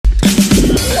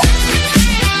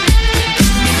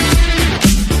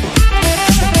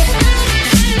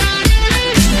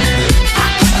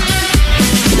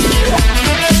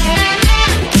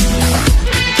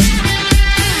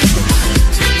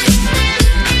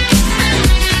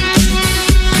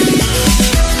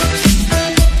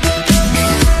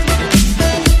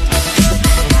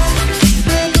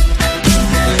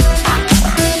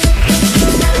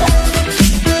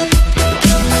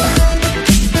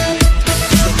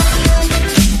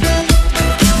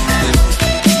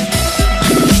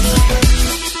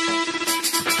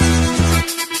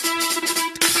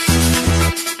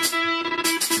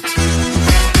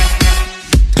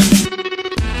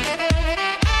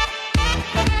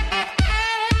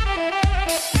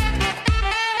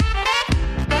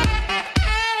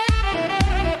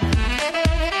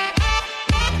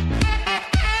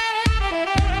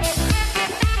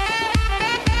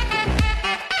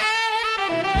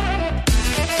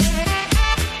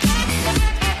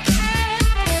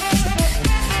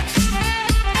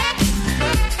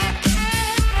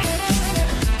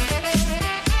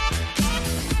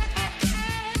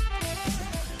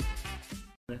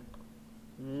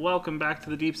welcome back to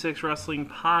the Deep Six Wrestling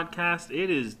Podcast. It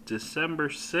is December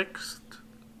 6th,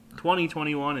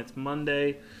 2021. It's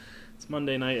Monday. It's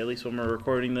Monday night, at least when we're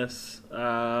recording this.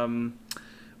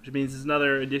 Which means it's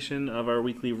another edition of our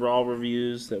weekly Raw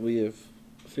reviews that we have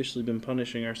officially been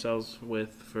punishing ourselves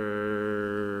with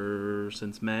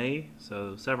since May,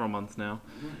 so several months now.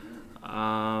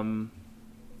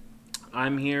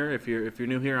 I'm here. If you're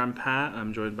new here, I'm Pat.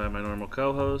 I'm joined by my normal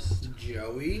co-host,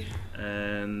 Joey.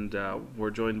 And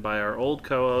we're joined by our old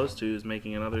co-host, who's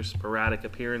making another sporadic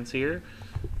appearance here.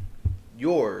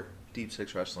 Your Deep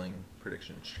Six Wrestling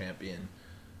Predictions champion,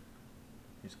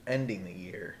 who's ending the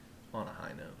year on a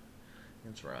high note.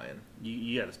 It's Ryan.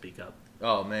 You got to speak up.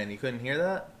 Oh man, you couldn't hear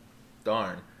that?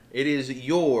 Darn. It is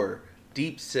your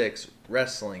Deep Six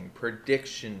Wrestling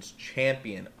Predictions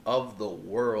champion of the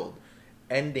world,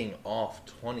 ending off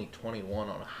 2021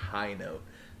 on a high note.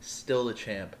 Still the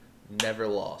champ, never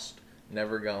lost,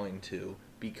 never going to,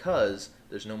 because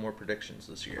there's no more predictions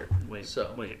this year. Wait.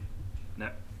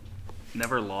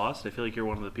 Never lost? I feel like you're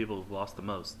one of the people who've lost the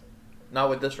most. Not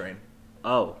with this reign.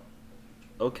 Oh.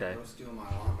 Okay. I was stealing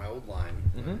my old line.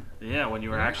 Mm-hmm. Yeah, when you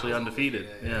were actually undefeated.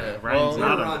 Yeah, Yeah. Ryan's Well,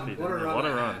 not what a run. undefeated. What a run What a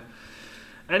I run. had.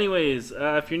 Anyways,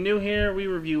 if you're new here, we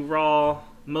review Raw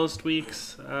most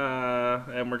weeks,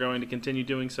 and we're going to continue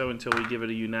doing so until we give it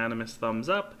a unanimous thumbs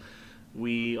up.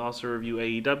 We also review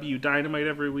AEW Dynamite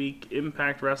every week,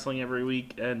 Impact Wrestling every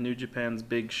week, and New Japan's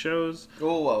big shows.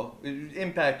 Oh,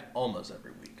 Impact almost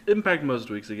every week. Impact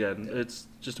most weeks again. Yeah. It's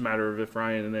just a matter of if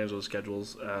Ryan and Angela's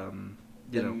schedules,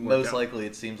 most likely,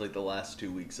 it seems like the last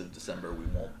 2 weeks of December we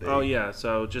won't be. Oh yeah,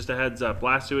 so just a heads up.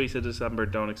 Last 2 weeks of December,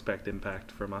 don't expect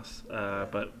Impact from us.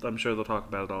 But I'm sure they'll talk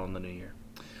about it all in the new year.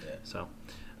 Yeah. So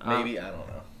maybe, I don't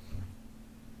know.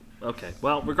 Okay.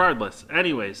 Well, regardless.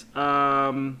 Anyways, you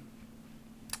can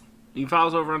follow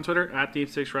us over on Twitter at Deep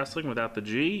Six Wrestling without the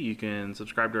G. You can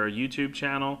subscribe to our YouTube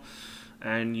channel,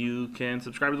 and you can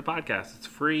subscribe to the podcast. It's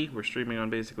free. We're streaming on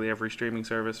basically every streaming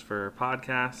service for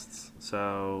podcasts,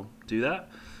 so do that.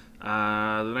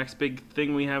 The next big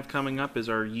thing we have coming up is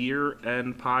our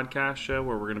year-end podcast show,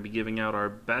 where we're going to be giving out our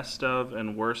best of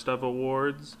and worst of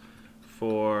awards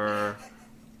for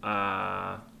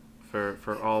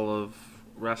all of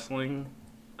wrestling.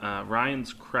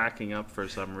 Ryan's cracking up for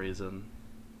some reason.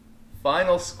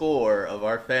 Final score of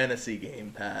our fantasy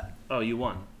game, Pat. Oh, you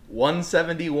won.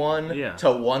 171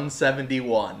 to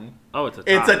 171. Oh, it's a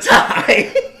tie. It's a tie.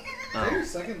 Is that your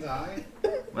second tie?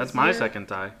 That's my second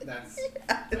tie. That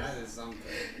is something.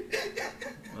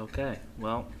 Okay,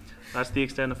 well, that's the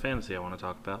extent of fantasy I want to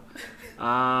talk about.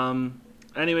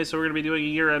 Anyway, so we're going to be doing a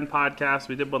year-end podcast.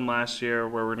 We did one last year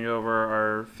where we're going to go over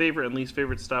our favorite and least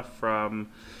favorite stuff from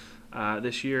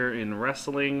this year in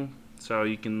wrestling. So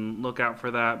you can look out for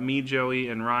that. Me, Joey,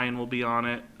 and Ryan will be on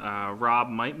it. Rob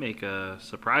might make a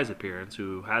surprise appearance,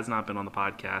 who has not been on the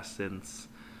podcast since,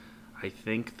 I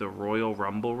think, the Royal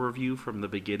Rumble review from the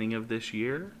beginning of this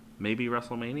year. Maybe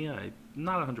WrestleMania. I'm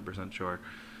not 100% sure.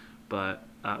 But,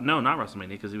 no, not WrestleMania,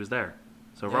 because he was there.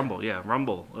 So yeah.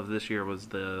 Rumble of this year was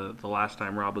the last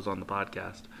time Rob was on the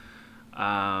podcast.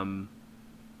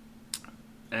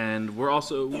 And we're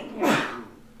also...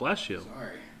 Bless you.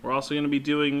 Sorry. We're also going to be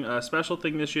doing a special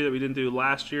thing this year that we didn't do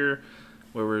last year,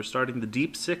 where we're starting the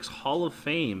Deep Six Hall of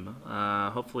Fame,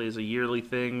 hopefully as a yearly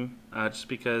thing, just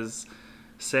because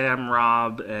Sam,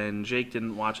 Rob, and Jake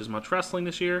didn't watch as much wrestling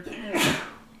this year.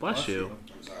 Bless you.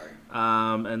 I'm sorry.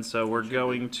 And so we're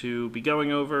going to be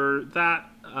going over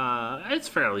that. It's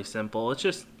fairly simple. It's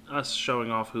just us showing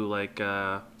off who,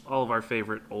 all of our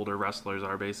favorite older wrestlers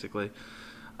are, basically.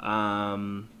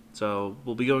 So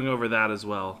we'll be going over that as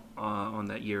well on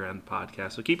that year-end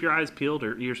podcast. So keep your eyes peeled,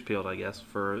 or ears peeled, I guess,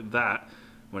 for that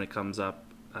when it comes up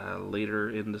later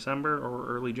in December or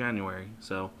early January.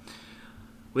 So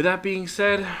with that being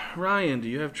said, Ryan, do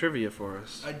you have trivia for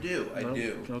us? I do.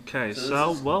 Okay,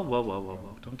 so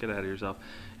whoa. Don't get ahead of yourself.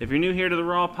 If you're new here to the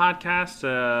Raw podcast,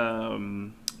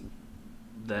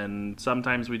 then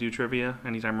sometimes we do trivia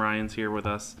anytime Ryan's here with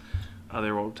us.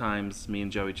 Other times, me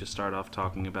and Joey just start off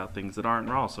talking about things that aren't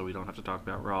Raw, so we don't have to talk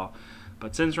about Raw.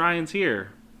 But since Ryan's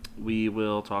here, we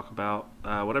will talk about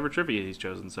whatever trivia he's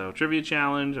chosen. So, trivia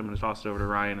challenge. I'm going to toss it over to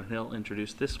Ryan, and he'll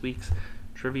introduce this week's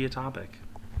trivia topic.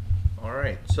 All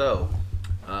right. So,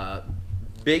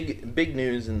 big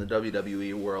news in the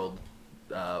WWE world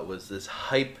was this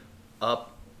hyped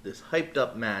up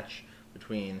match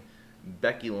between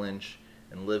Becky Lynch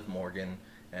and Liv Morgan,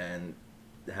 and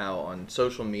how on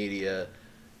social media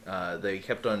they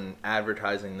kept on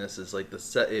advertising this as like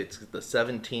it's the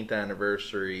 17th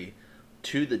anniversary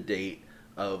to the date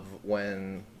of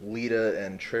when Lita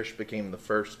and Trish became the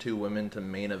first two women to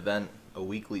main event a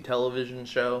weekly television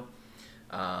show,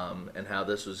 and how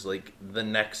this was like the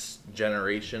next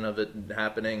generation of it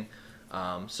happening.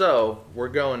 So we're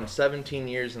going 17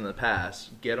 years in the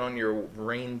past. Get on your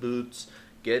rain boots,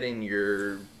 get in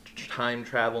your time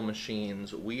travel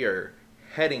machines. We are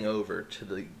heading over to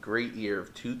the great year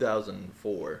of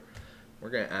 2004. We're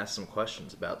going to ask some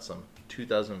questions about some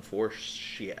 2004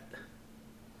 shit.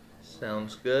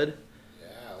 Sounds good?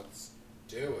 Yeah, let's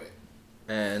do it.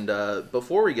 And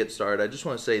before we get started, I just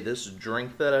want to say this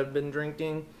drink that I've been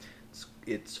drinking,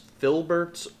 it's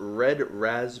Filbert's Red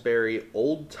Raspberry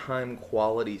Old Time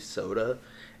Quality Soda.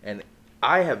 And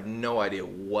I have no idea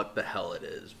what the hell it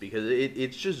is because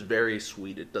it's just very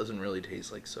sweet. It doesn't really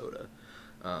taste like soda.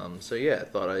 So yeah, I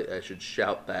thought I should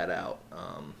shout that out.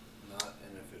 Not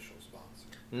an official sponsor.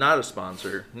 Not a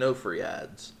sponsor. No free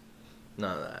ads.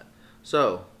 None of that.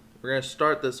 So we're going to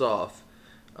start this off.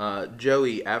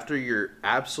 Joey, after your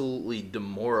absolutely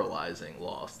demoralizing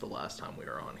loss the last time we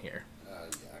were on here.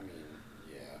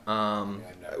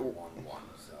 I've never won one.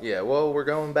 So. Yeah, well, we're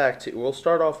going back to... We'll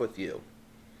start off with you.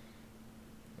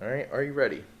 All right, are you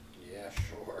ready? Yeah,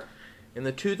 sure. In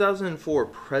the 2004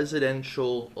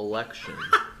 presidential election,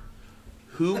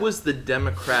 who was the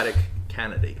Democratic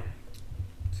candidate?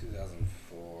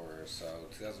 2004. So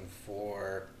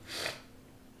 2004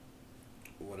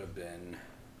 would have been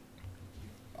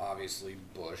obviously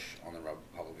Bush on the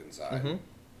Republican side, Mm-hmm.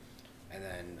 and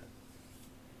then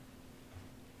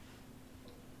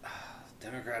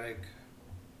Democratic.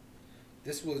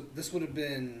 This would have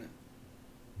been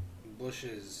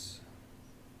Bush's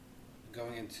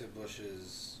going into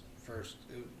Bush's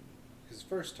his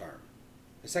first term,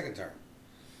 his second term.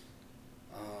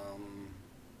 God,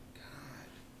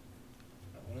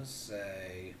 I want to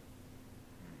say.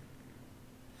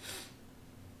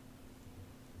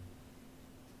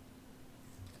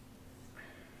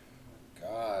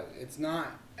 God, it's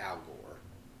not Al Gore.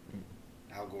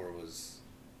 Al Gore was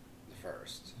the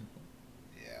first.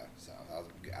 Yeah, so Al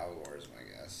Gore is my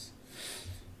guess.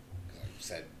 Because I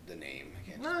said the name. I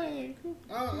can't.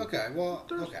 Oh, okay. Well,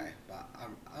 okay. But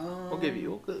We'll give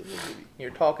you. You're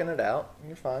talking it out.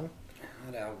 You're fine.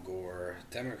 Not Al Gore.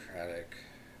 Democratic.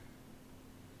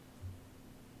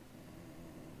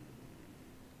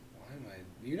 Why am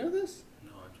I? You know this? No,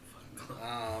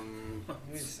 I'm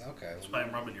fucking. Okay. That's why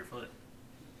I'm rubbing your foot.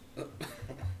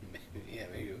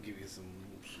 maybe it'll give you some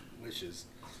wishes.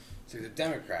 So he's a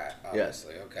Democrat,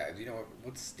 obviously. Yes. Okay. Do you know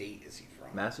what state is he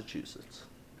from? Massachusetts.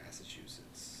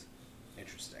 Massachusetts.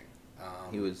 Interesting.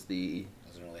 He was the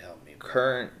doesn't really help me.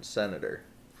 Current senator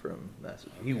from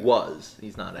Massachusetts. Okay. He was.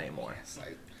 He's not anymore. Yes,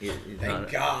 he's thank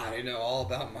God. I know all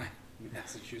about my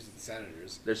Massachusetts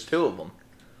senators. There's two of them.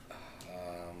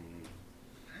 Wow,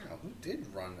 who did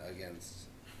run against?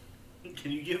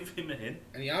 Can you give him a hint?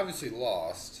 And he obviously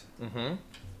lost. Mm-hmm.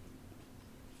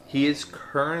 He is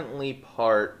currently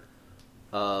part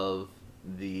of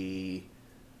the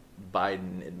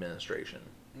Biden administration.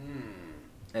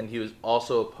 And he was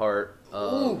also a part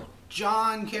of...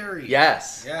 John Kerry.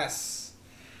 Yes. Yes.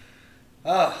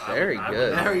 Very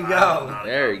good. There you go.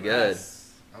 Very good.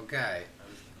 Yes. Okay.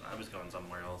 I was going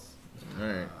somewhere else. All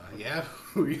right. Yeah?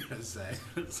 Who were you going to say?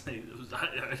 I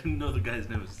didn't know the guy's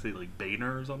name was, say, like,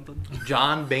 Boehner or something.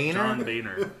 John Boehner? John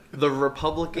Boehner.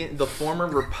 The former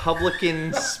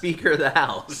Republican Speaker of the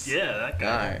House. Yeah, that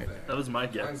guy. Right. That was my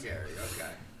guess. John Kerry,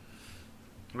 okay.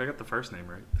 I got the first name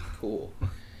right. Cool.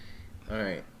 All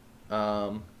right.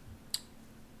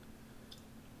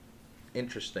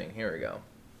 Interesting. Here we go.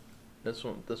 This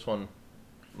one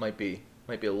might be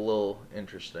a little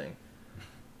interesting.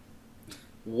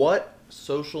 What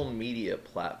social media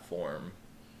platform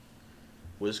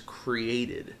was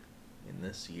created in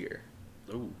this year?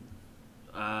 Ooh.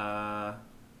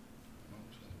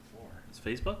 It's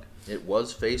Facebook? It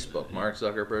was Facebook. Mark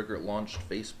Zuckerberg launched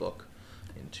Facebook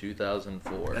in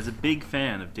 2004. As a big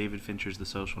fan of David Fincher's The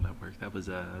Social Network, that was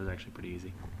actually pretty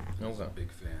easy. I was a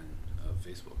big fan of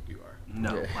Facebook. You are.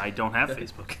 No, Yeah. I don't have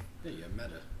Facebook. Yeah, you have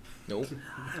Meta. Nope.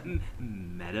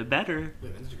 Meta better. We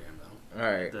have Instagram though.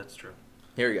 All right. That's true.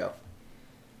 Here we go.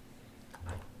 I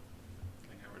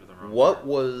got rid of the wrong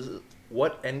part.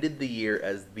 What ended the year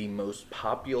as the most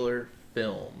popular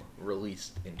film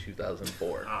released in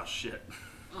 2004? Oh shit.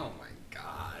 Oh my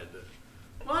God.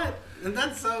 What? And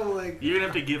that's so like. You're gonna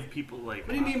have to give people like.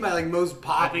 What do you mean by like most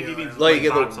popular? I think he means Like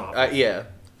box office. yeah,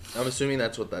 I'm assuming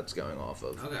that's what that's going off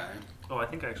of. Okay. Oh, I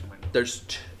think I actually might know. There's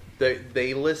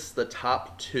they list the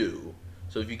top two,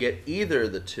 so if you get either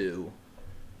of the two,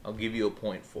 I'll give you a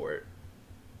point for it.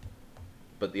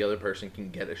 But the other person can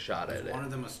get a shot at Is it. one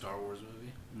of them a Star Wars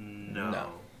movie?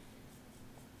 No.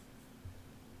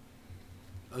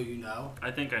 Oh, you know?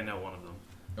 I think I know one of them.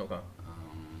 Okay.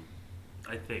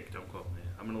 I think. Don't quote me.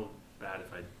 I'm gonna look bad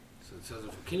if I. So it says,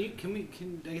 can I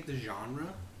get the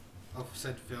genre of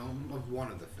said film, of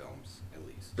one of the films at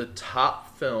least? The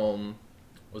top film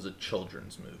was a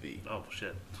children's movie. Oh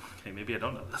shit. Okay, maybe I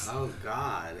don't know this. Oh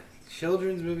God,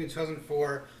 children's movie in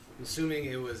 2004. I'm assuming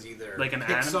it was either Like an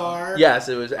Pixar. Yes,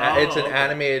 it was. Oh, it's an okay.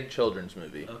 animated children's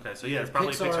movie. Okay, so yeah, it's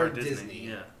probably Pixar, Disney.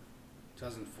 Yeah.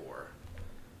 2004.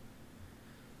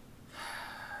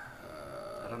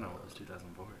 I don't know what was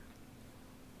 2004.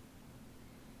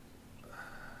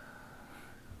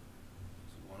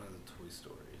 It's one of the Toy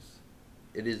Stories,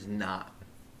 It is not.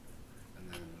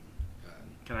 and then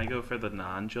Can I go for the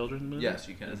non-children's movie? Yes,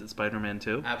 you can. Is it Spider-Man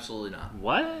 2? Absolutely not.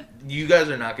 What? You guys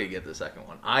are not going to get the second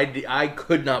one. I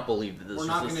could not believe that this we're was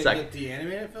not the going to second. get the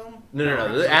animated film. No.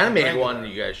 It's The animated regular. one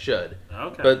you guys should.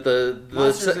 Okay. But the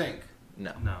Monsters Inc.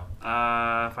 No.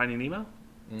 No. Finding Nemo?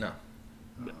 No.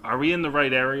 Are we in the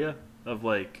right area of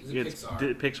like Is it it's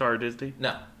Pixar? Pixar or Disney?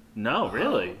 No. No,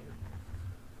 really.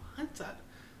 What's that?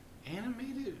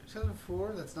 Animated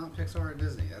 2004? That's not Pixar or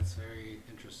Disney. That's very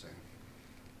interesting.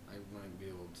 I might be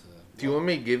able to. Do you want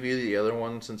me to give you the other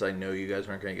one since I know you guys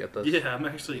aren't going to get this? Yeah, I'm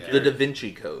actually. Yeah. The curious. Da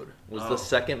Vinci Code was Oh. the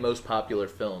second most popular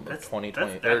film of That's-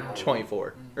 2020 that's or that old.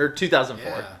 24 or 2004.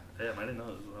 Yeah. Damn, I didn't know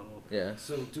this was that old. Yeah.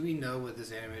 So, do we know what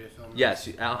this animated film is? Yes,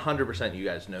 100% you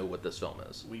guys know what this film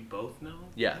is. We both know.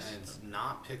 Yes. And it's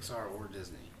not Pixar or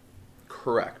Disney.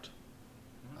 Correct.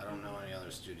 I don't know any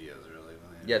other studios really.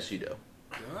 Yes, you do.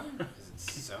 Do I? Is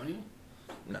it Sony?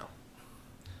 No.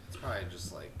 It's probably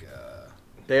just like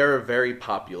They are a very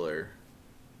popular,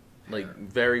 like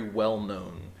very well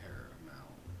known. Paramount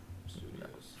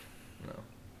Studios. No.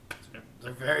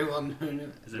 They're very well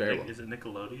known. Is it Very well. is it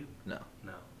Nickelodeon? No.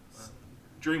 No.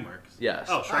 DreamWorks. Yes.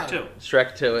 Oh, Shrek 2.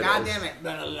 Shrek 2 it God is. damn it!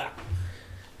 Blah, blah, blah.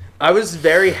 I was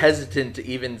very hesitant to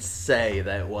even say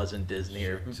that it wasn't Disney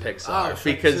or Shrek 2. Pixar Oh, Shrek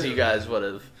because 2. you guys would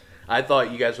have. I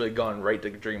thought you guys would have gone right to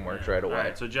DreamWorks right away. All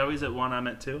right, so Joey's at 1. I'm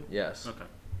at 2. Yes. Okay.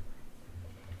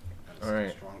 That was All right.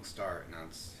 a strong start. Now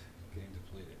it's getting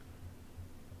depleted.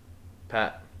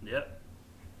 Pat, Yep.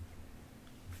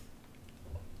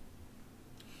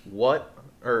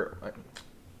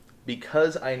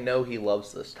 because I know he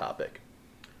loves this topic,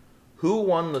 who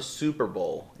won the Super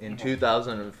Bowl in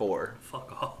 2004?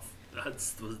 Fuck off.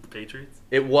 Was it the Patriots?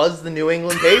 It was the New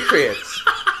England Patriots.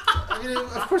 I mean,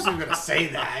 of course he's gonna say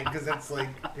that because that's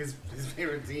like his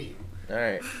favorite team. All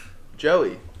right.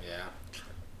 Joey, Yeah.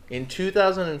 in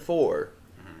 2004,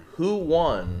 who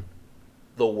won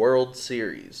the World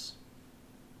Series?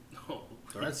 Oh.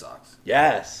 The Red Sox.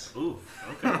 Yes. Ooh.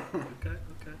 Okay. Okay.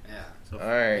 Yeah. So, All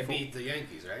They right. beat the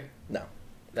Yankees, right? No.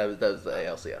 That was the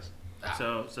ALCS. Ah.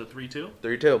 So 3-2.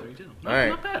 3-2. 3-2. All right.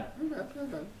 Not bad.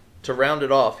 Not bad. To round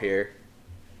it off here,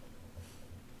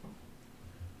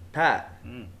 Pat,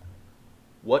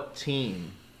 what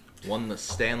team won the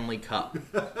Stanley Cup?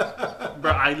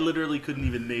 Bro, I literally couldn't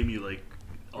even name you like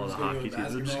all We're the just gonna hockey go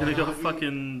teams. I'm just basketball gonna go and hockey?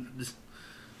 fucking. Just,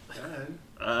 Go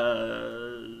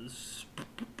ahead.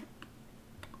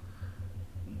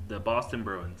 the Boston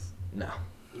Bruins. No.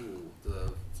 Ooh,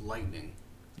 the Lightning.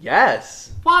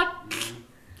 Yes. What?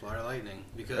 Florida Lightning.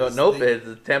 Because Oh, nope, they- it's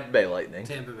the Tampa Bay Lightning.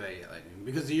 Tampa Bay Lightning.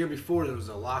 Because the year before there was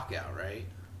a lockout, right?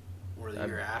 Or the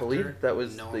year I after. believe that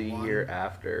was No the one won? year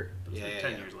after. It was Yeah, like yeah,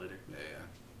 10 yeah. years later. Yeah,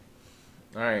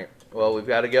 All right. Well, we've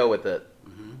got to go with it yeah.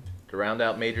 Mm-hmm. to round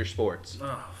out major sports. Oh,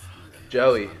 fuck.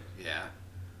 Joey, Yeah.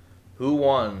 who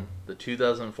won the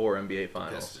 2004 NBA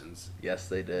Finals? Pistons. Yes,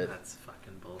 they did. That's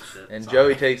fucking bullshit. And Sorry.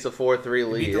 Joey takes a 4-3 They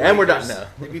beat lead. the And we're done Lakers. now.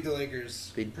 They beat the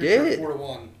Lakers. They Pretty sure did.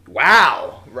 4-1.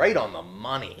 Wow. Right on the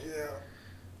money. Yeah.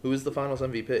 Who was the Finals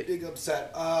MVP? Big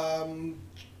upset.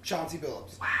 Chauncey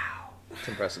Billups. Wow. It's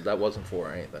impressive. That wasn't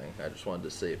for anything. I just wanted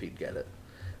to see if he'd get it.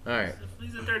 All right.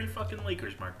 He's a dirty fucking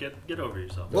Lakers, Mark. Get over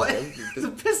yourself. What? Well,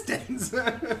 the Pistons.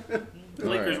 The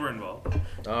Lakers Alright. were involved.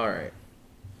 All right.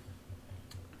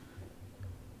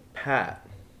 Pat,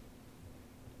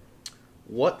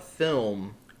 what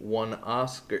film won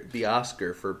the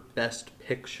Oscar for Best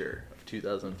Picture of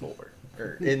 2004?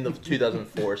 Or in the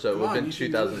 2004, so it would have been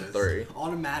 2003.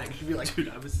 Automatic. Should be like, Dude,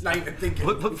 I was. not even thinking.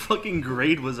 What fucking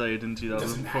grade was I in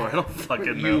 2004? I don't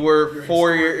fucking know. You were You're a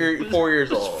 4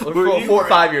 years old. Or You four, were-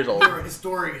 5 years old. You're a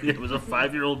historian. Yeah, it was a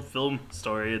 5-year-old film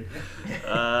historian.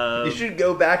 You should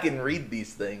go back and read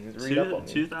these things. Read up on them.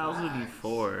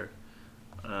 2004.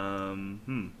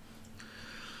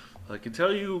 I can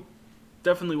tell you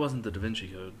Definitely wasn't the Da Vinci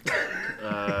Code,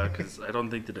 because I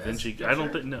don't think the Da Vinci. I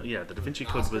don't think no. Yeah, the Da Vinci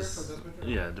Code was.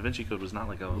 Yeah, Da Vinci Code was not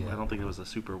like a. I don't think it was a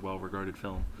super well regarded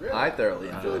film. Really? I thoroughly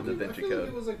enjoyed Da Vinci Code.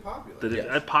 It was like popular.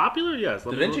 Yes. Popular? Yes.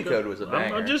 Da Vinci Code was a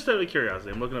banger. I'm just out of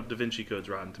curiosity. I'm looking up Da Vinci Code's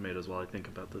Rotten Tomatoes while I think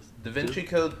about this. Da Vinci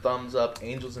Code, thumbs up.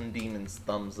 Angels and Demons,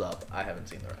 thumbs up. I haven't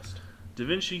seen the rest. Da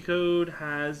Vinci Code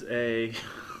has a.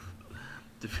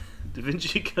 Da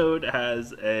Vinci Code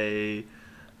has a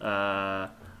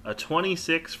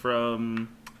 26 from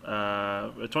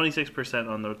a 26%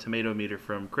 on the tomato meter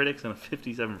from critics and a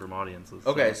 57 from audiences.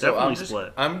 Okay, so definitely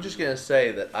split. I'm just gonna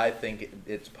say that I think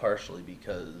it's partially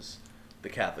because the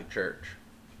Catholic Church.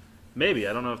 Maybe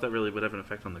I don't know if that really would have an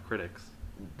effect on the critics.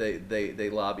 They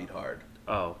lobbied hard.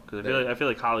 Oh, because I feel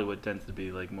like Hollywood tends to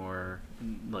be like more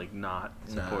like not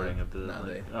supporting of the. No,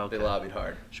 okay. they lobbied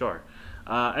hard. Sure.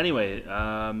 Anyway,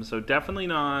 so definitely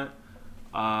not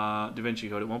Da Vinci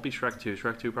Code. It won't be Shrek 2.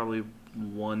 Shrek 2 probably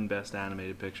won Best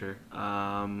Animated Picture.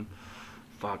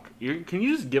 Fuck. Can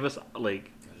you just give us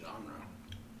like A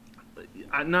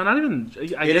genre. no, not even.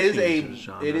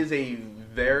 It is a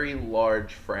very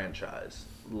large franchise.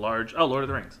 Large. Oh, Lord of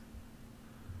the Rings.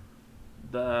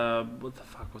 What the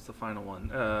fuck? What's the final one?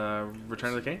 Return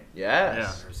of the King. Yes.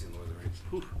 I've never seen Lord of the Rings.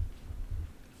 Whew.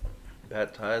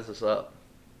 That ties us up.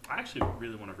 I actually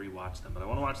really want to rewatch them, but I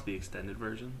want to watch the extended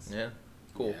versions. Yeah.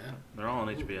 Cool. Yeah. They're all on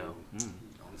HBO.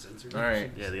 Uncensored. All right.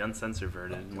 Yeah, the uncensored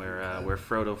version where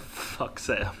Frodo fucks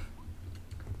Sam.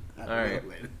 All right.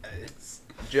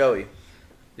 Joey.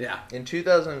 Yeah. In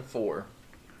 2004,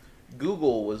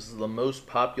 Google was the most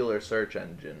popular search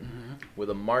engine with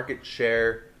a market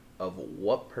share of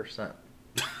what percent?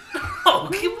 Oh,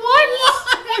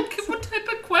 what type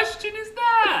of question is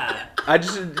that?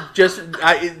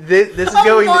 This is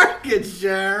going. Market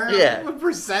share. Yeah. What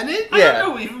percentage? I Yeah.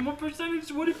 don't know even what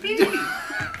percentage would it be.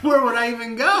 Where would I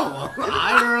even go?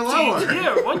 Higher or lower?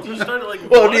 Yeah, once you started like.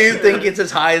 Well, do you think it's as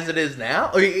high as it is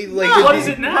now? Like, No, What is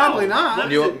it now? Probably not. What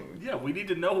is You- it? Yeah, we need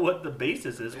to know what the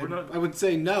basis is. We're not. I would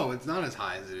say no. It's not as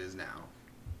high as it is now.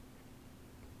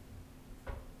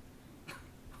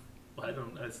 I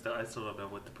still don't know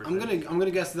what the percentage. I'm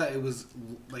gonna guess that it was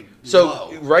like So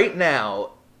low. right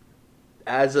now,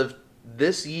 as of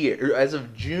this year, as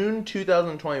of June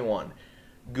 2021,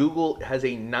 Google has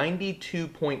a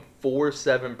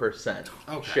 92.47%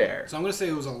 share. So I'm gonna say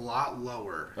it was a lot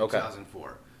lower in Okay.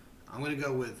 2004. I'm gonna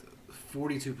go with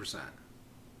 42%.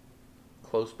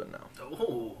 Close, but no.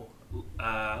 Oh,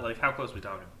 like how close are we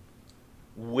talking?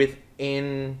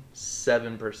 Within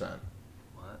 7%.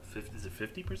 What? 50? Is it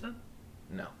 50%?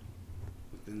 No.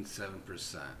 Within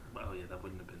 7%. Oh yeah, that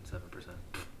wouldn't have been 7%.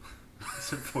 I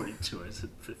said 42. I said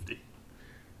 50.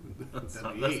 That's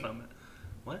That'd not. be 8.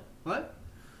 What? What?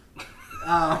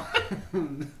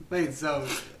 Wait. So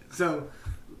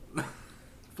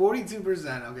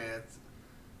 42%. Okay, that's.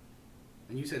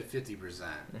 And you said 50%.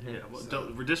 Yeah. Well, So-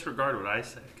 don't disregard what I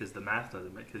said because the math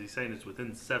doesn't make. Because he's saying it's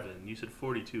within 7. You said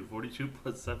 42. 42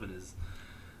 plus 7 is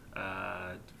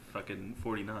fucking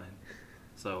 49.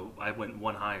 So I went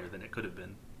one higher than it could have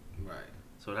been. Right.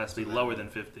 So it has to be lower than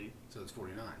 50. So it's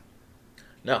 49.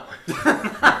 No.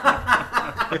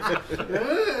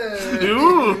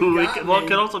 Ooh, got it me.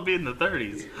 could also be in the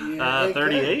 30s. Yeah, it could.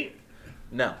 38?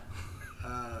 No.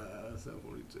 So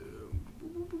 42.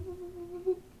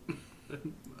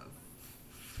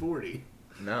 40.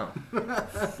 No.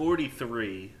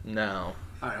 43. No.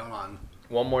 All right, hold on.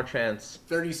 One more chance.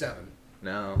 37.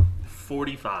 No.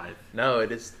 45. No,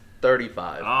 it is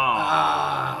 35.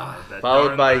 That Followed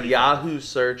darn by 35. Yahoo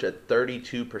Search at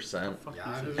 32%. Fuck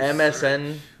Yahoo. you.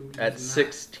 MSN at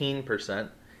 16%.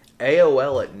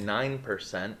 AOL at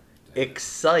 9%.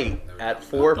 Excite at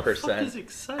What the fuck 4%. is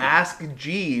Excite? Ask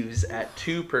Jeeves at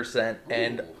 2%.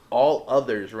 And Ooh. all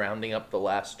others rounding up the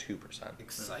last 2%.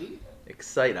 Excite?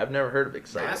 Excite. I've never heard of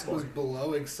Excite Ask before. was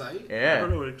below Excite? I Yeah. don't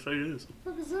know what Excite is.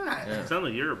 What the fuck is that? Yeah. It sounds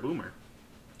like you're a boomer.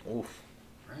 Oof.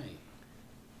 Right.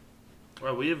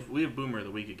 Well, we have Boomer of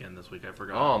the Week again this week. I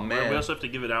forgot. Oh, man. We also have to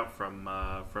give it out from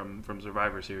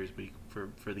Survivor Series week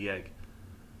for the egg.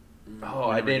 Oh,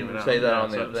 We I never give it didn't out. say that Yeah,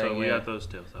 on the so, thing. So we yeah. got those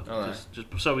two. So Alright. just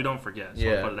so we don't forget. So I'll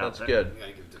Yeah, put it out that's there. good. You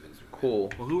gotta give it to Vince McMahon.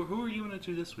 Cool. Well, who are you gonna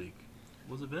do this week?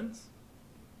 Was it Vince?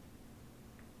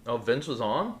 Oh, Vince was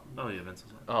on? Oh yeah, Vince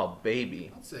was on. Oh,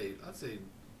 baby. I'd say, is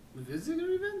it gonna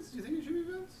be Vince? Do you think it should be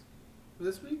Vince for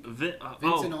this week? Vince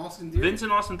And Austin Theory? Vince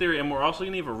and Austin Theory, and we're also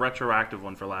gonna have a retroactive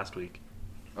one for last week.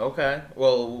 Okay.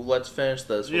 Well, let's finish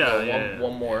this. We'll Yeah, go yeah.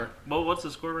 one more. Well, what's the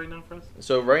score right now for us?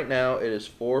 So right now it is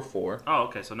 4-4. Oh,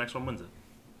 okay. So next one wins it.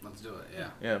 Let's do it, yeah.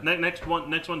 Yeah. Next one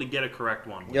to get a correct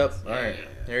one. Wins. Yep. All Yeah, right. yeah,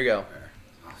 yeah. Here you go.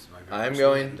 Oh, so my I'm gosh.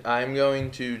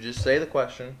 going to just say the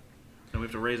question, And we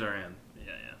have to raise our hand.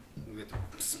 Yeah. We have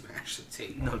to smash the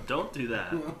table. No, don't do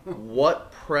that.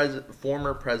 What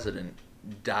former president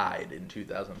died in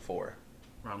 2004?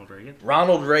 Ronald Reagan?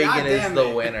 Ronald Reagan God is damn the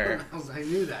it. winner. I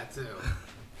knew that too.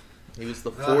 He was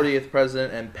the 40th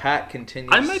president, and Pat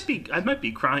continues. I might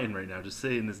be crying right now just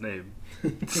saying his name.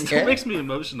 It still makes me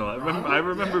emotional. I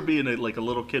remember being a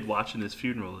little kid watching his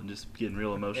funeral and just getting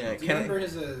real emotional. Yeah, Do you remember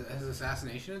his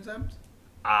assassination attempt?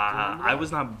 I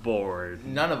was not bored.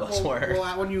 None of us were.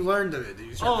 Well, when you learned of it, did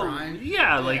you start crying?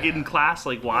 Yeah, like in class,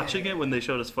 like watching it when they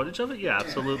showed us footage of it. Yeah,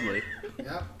 absolutely.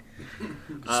 Yep.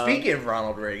 Speaking of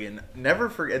Ronald Reagan, never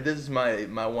forget. This is my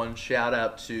one shout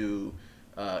out to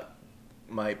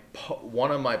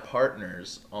one of my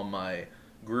partners on my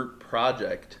group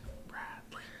project.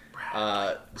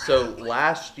 Bradley. So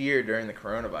last year during the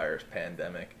coronavirus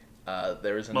pandemic,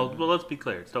 there was well, let's be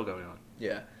clear, it's still going on.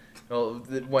 Yeah. Well,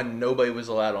 when nobody was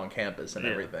allowed on campus and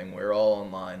everything, we were all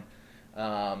online.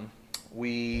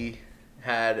 We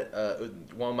had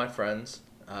one of my friends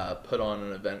put on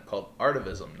an event called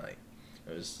Artivism Night.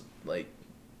 It was like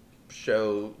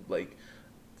show like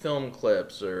film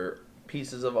clips or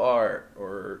pieces of art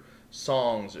or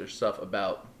songs or stuff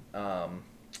about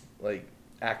like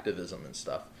activism and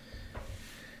stuff.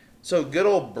 So good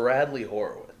old Bradley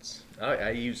Horowitz.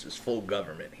 I use his full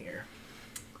government here.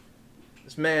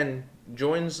 This man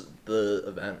joins the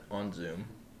event on Zoom,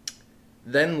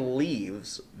 then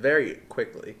leaves very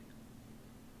quickly,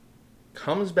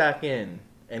 comes back in,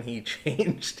 and he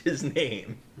changed his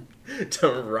name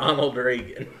to Ronald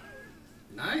Reagan.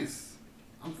 Nice.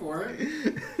 I'm for it.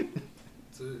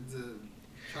 It's a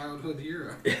childhood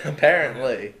hero.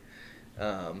 Apparently.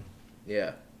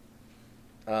 Yeah.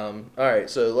 Alright,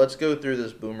 so let's go through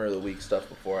this Boomer of the Week stuff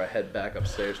before I head back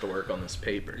upstairs to work on this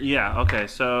paper. Yeah, okay,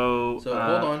 so... So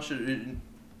hold on.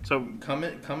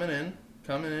 Coming in.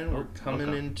 We're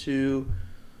coming into...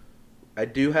 I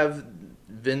do have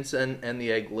Vince and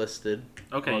the Egg listed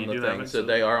on the thing, have it. So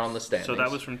they are on the standings. So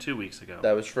that was from 2 weeks ago.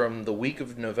 That was from the week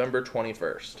of November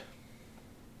 21st.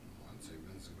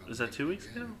 Is that 2 weeks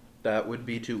ago? That would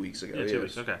be 2 weeks ago. Yeah, 2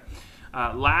 weeks, okay.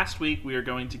 Last week we are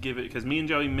going to give it, because me and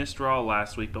Joey missed Raw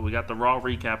last week, but we got the Raw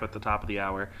recap at the top of the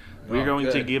hour. We're going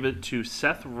to give it to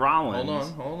Seth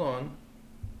Rollins. Hold on.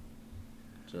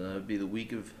 So that would be the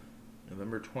week of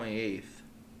November 28th.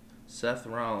 Seth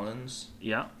Rollins.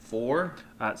 Yeah. For?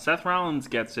 Seth Rollins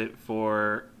gets it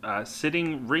for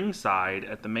sitting ringside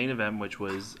at the main event, which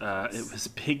was it was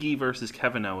Big E versus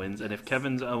Kevin Owens, and if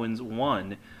Kevin Owens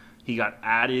won, he got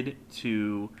added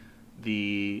to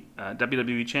the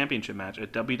WWE Championship match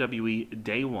at WWE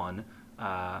Day 1,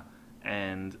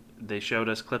 and they showed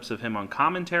us clips of him on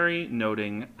commentary,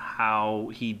 noting how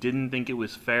he didn't think it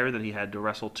was fair that he had to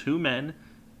wrestle two men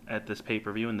at this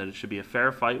pay-per-view and that it should be a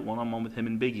fair fight, one-on-one with him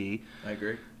and Big E. I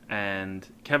agree. And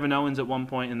Kevin Owens at one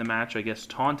point in the match, I guess,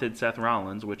 taunted Seth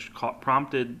Rollins, which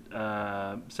prompted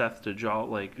Seth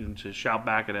to shout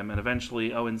back at him, and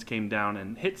eventually Owens came down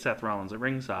and hit Seth Rollins at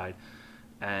ringside.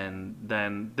 And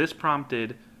then this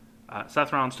prompted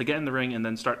Seth Rollins to get in the ring and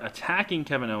then start attacking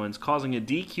Kevin Owens, causing a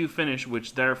DQ finish,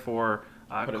 which therefore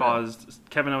caused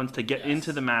Kevin Owens to get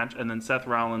into the match. And then Seth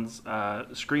Rollins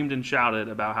screamed and shouted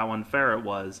about how unfair it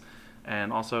was,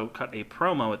 and also cut a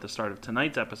promo at the start of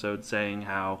tonight's episode saying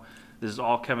how this is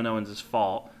all Kevin Owens'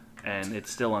 fault and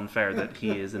it's still unfair that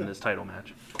he is in this title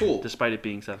match. Cool. Despite it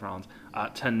being Seth Rollins.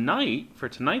 Tonight, for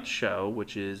tonight's show,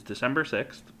 which is December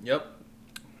 6th. Yep.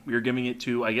 We're giving it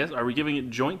to, I guess, are we giving it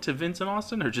joint to Vince and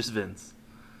Austin or just Vince?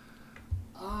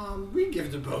 We can give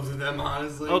it to both of them,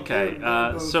 honestly. Okay,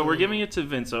 so we're giving it to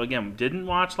Vince. So again, didn't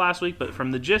watch last week, but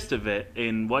from the gist of it,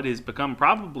 in what has become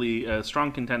probably a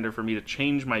strong contender for me to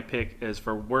change my pick as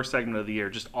for worst segment of the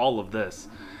year, just all of this,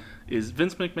 is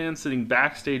Vince McMahon sitting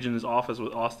backstage in his office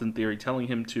with Austin Theory telling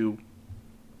him to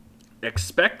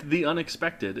expect the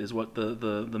unexpected, is what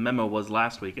the memo was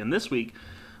last week. And this week,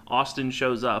 Austin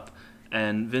shows up,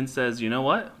 and Vince says, you know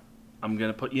what? I'm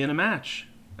going to put you in a match.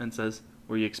 And says,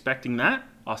 were you expecting that?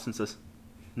 Austin says,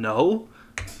 no.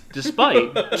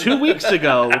 Despite 2 weeks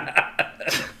ago,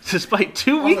 He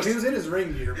was in his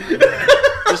ring gear.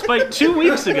 Despite 2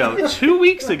 weeks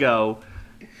ago,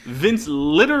 Vince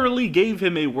literally gave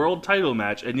him a world title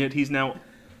match, and yet he's now...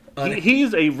 He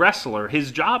is a wrestler.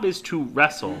 His job is to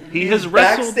wrestle. He has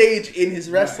wrestled backstage in his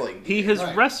wrestling. He has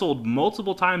wrestled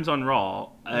multiple times on Raw,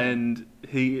 and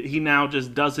he now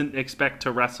just doesn't expect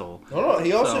to wrestle. No,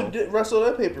 he also did wrestle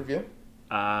at pay-per-view.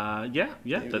 Yeah,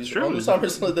 that's true. On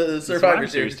the Survivor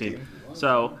Series team.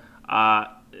 So,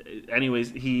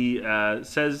 anyways, he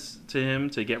says to him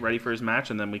to get ready for his match,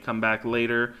 and then we come back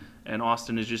later, and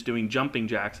Austin is just doing jumping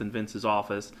jacks in Vince's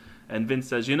office, and Vince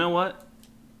says, you know what?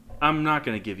 I'm not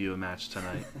going to give you a match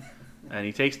tonight. And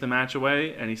he takes the match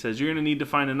away, and he says, you're going to need to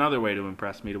find another way to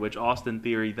impress me, to which Austin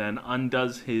Theory then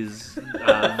undoes his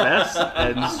vest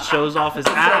and shows off his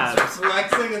abs.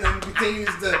 Flexing and then continues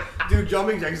to do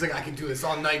jumping jacks. He's like, I can do this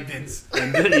all night, Vince.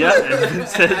 And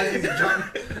Vince says,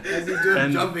 as he's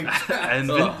doing jumping jacks.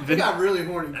 And Vince got really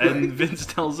horny quick. And Vince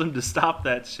tells him to stop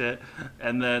that shit.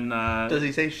 And then... does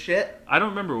he say shit? I don't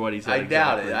remember what he said. I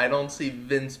doubt it. I don't see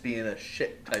Vince being a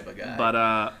shit type of guy.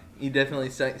 But... he definitely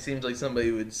seems like somebody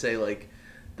who would say, like,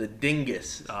 the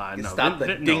dingus. No, Stop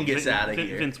the dingus out of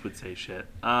here. Vince would say shit.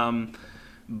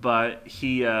 But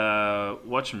he,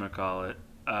 whatchamacallit,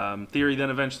 Theory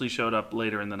then eventually showed up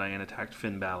later in the night and attacked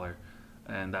Finn Balor.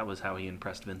 And that was how he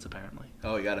impressed Vince, apparently.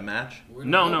 Oh, he got a match?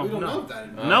 No.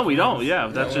 No, we don't. Yeah,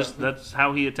 that's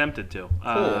how he attempted to.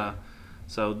 Cool.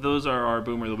 So those are our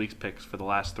Boomer of the Week's picks for the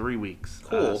last 3 weeks.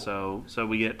 Cool. So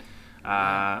we get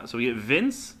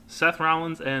Vince, Seth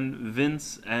Rollins, and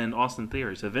Vince and Austin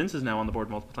Theory. So Vince is now on the board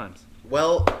multiple times.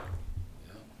 Well,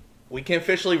 we can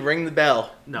officially ring the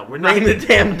bell. No, we're not. Ring the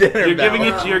damn dinner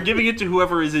bell. You're giving it to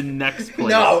whoever is in next place.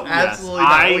 No, absolutely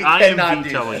not. I am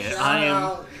vetoing it. I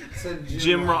am.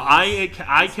 Jim Ross.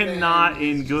 I cannot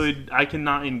in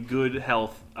good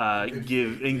health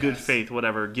good faith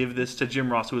give this to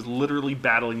Jim Ross, who is literally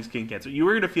battling skin cancer. You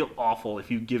were gonna feel awful if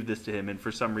you give this to him and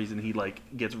for some reason he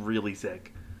gets really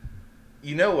sick.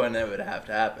 You know when it would have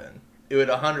to happen? It would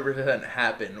 100%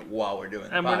 happen while we're doing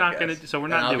the and podcast. we're not gonna. So we're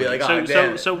not doing like,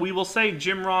 it. So we will say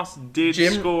Jim Ross did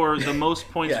score the most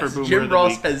points for Boomer Jim of the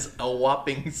Ross Week. has a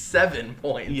whopping 7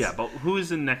 points. Yeah, but who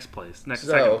is in next place?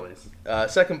 Second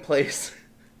place. Second place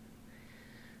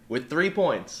with 3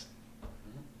 points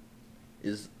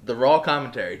is the Raw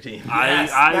commentary team.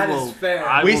 That is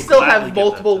fair. We still have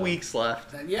multiple weeks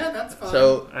left. Yeah, that's fine.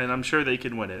 And I'm sure they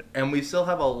can win it. And we still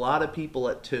have a lot of people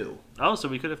at 2. Oh, so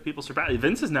we could have people surpass.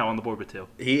 Vince is now on the board with 2.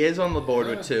 He is on the board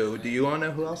with 2. Do you want to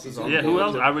know who else is on the board? Yeah, who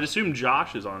else? I would assume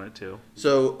Josh is on it too.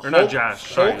 So not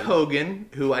Josh. Hulk Hogan,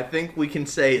 who I think we can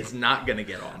say is not going to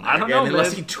get on there again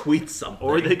unless he tweets something.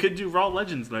 Or they could do Raw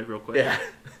Legends Night real quick. Yeah.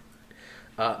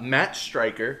 Matt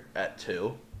Stryker at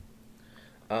 2.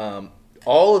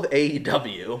 All of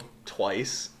AEW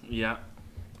twice. Yeah.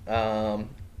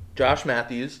 Josh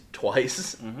Matthews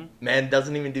twice. Mm-hmm. Man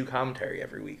doesn't even do commentary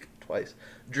every week. Twice.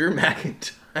 Drew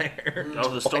McIntyre. Oh,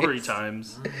 the story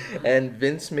times. And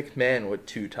Vince McMahon with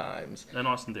 2 times. And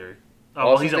Austin Theory.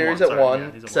 Austin Theory's at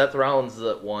 1. Yeah, Seth Rollins is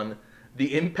at 1.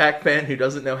 The Impact Man who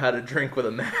doesn't know how to drink with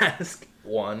a mask.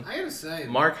 1. I gotta say,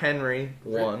 Mark Henry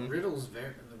 1. The Riddle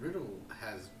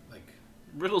has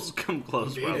Riddle's come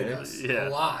close, probably. A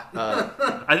lot.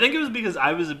 I think it was because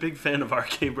I was a big fan of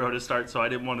RK Bro to start, so I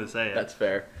didn't want to say it. That's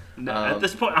fair. No, at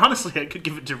this point, honestly, I could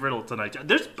give it to Riddle tonight.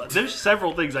 There's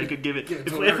several things I could give it.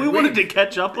 If we wanted to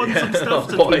catch up on some stuff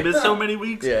since we missed so many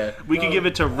weeks, we could give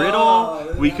it to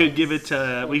Riddle. We could give it to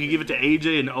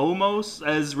AJ and Omos,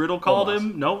 as Riddle called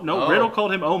him. No, Riddle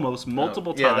called him Omos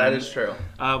multiple times. Yeah, that is true.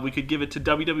 We could give it to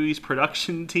WWE's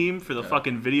production team for the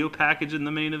fucking video package in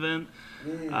the main event.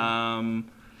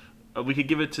 We could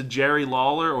give it to Jerry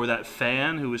Lawler or that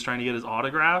fan who was trying to get his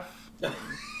autograph.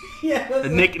 Yeah,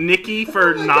 Nikki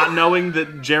for not knowing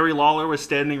that Jerry Lawler was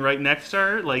standing right next to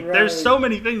her. There's so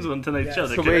many things on tonight's show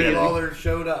that could Jerry Lawler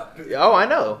showed up. Oh, I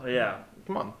know. Yeah.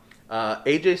 Come on.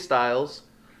 AJ Styles,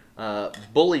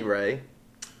 Bully Ray,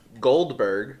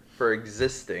 Goldberg for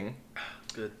existing.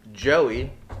 Good.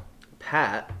 Joey,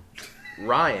 Pat,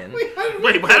 Ryan. Wait, how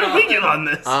did we get on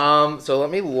this? So let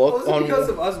me look was it because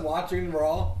of us watching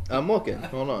Raw? I'm looking.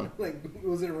 Hold on.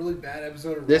 Was it a really bad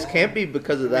episode of Raw? This can't be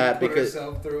because of that. Because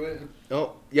ourselves through it.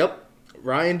 Oh, yep.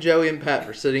 Ryan, Joey, and Pat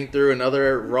for sitting through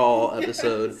another Raw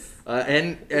episode,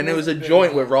 and it was a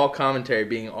joint with Raw commentary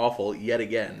being awful yet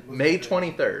again. May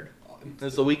 23rd.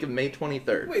 It's the week of May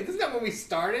 23rd. Wait, this is not when we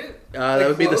started? That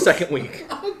would be the second week.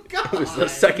 Oh, God. It was the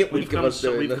second week of us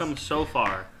doing We've this. come so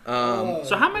far.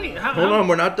 So how many? Hold on,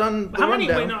 we're not done. How many?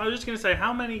 Wait, no, I was just gonna say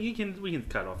how many. We can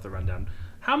cut off the rundown.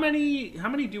 How many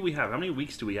do we have? How many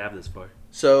weeks do we have this for?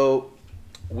 So,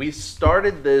 we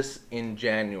started this in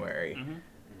January,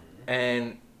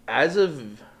 and as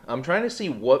of I'm trying to see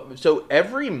what. So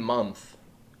every month,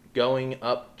 going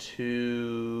up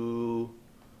to.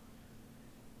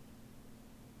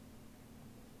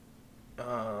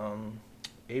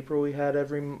 April we had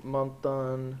every month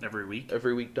done. Every week?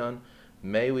 Every week done.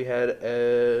 May we had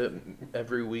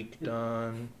every week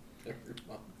done. Every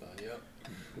month done, yep.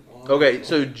 Okay,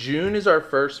 so June is our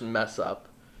first mess up.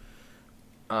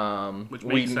 Which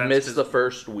we makes sense missed the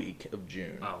first week of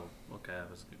June. Oh, okay.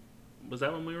 Was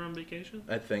that when we were on vacation?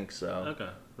 I think so. Okay,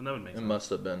 then that would make sense. It must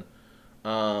have been.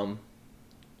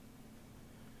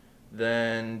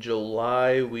 Then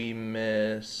July we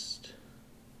missed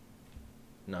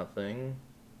nothing.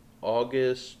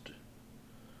 August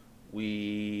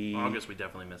we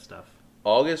definitely missed stuff.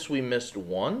 August we missed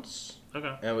once.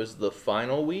 Okay. And it was the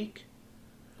final week.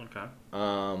 Okay.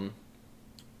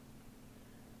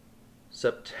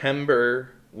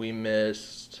 September we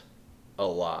missed a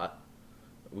lot.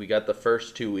 We got the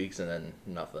first 2 weeks and then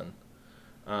nothing.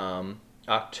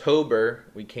 October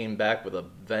we came back with a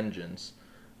vengeance,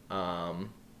 and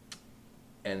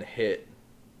hit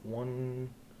one.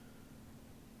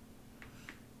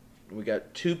 We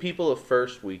got 2 people the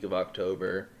first week of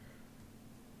October.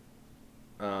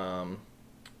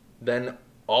 Then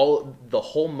the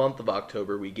whole month of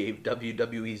October we gave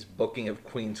WWE's booking of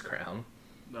Queen's Crown.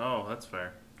 Oh, that's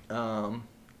fair.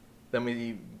 Then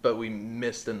we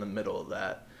missed in the middle of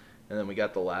that, and then we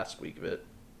got the last week of it.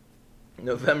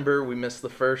 November we missed the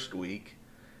first week,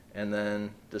 and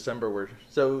then December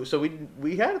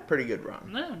we had a pretty good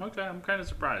run. Yeah, okay. I'm kind of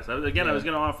surprised. I was going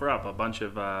to offer up a bunch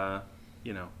of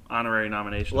honorary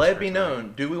nominations. Let it be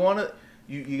known. Do we want to?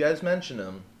 You guys mentioned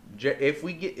them. If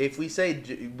we say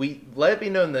let it be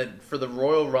known that for the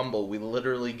Royal Rumble we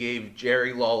literally gave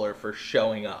Jerry Lawler for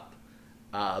showing up.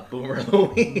 Boomer of the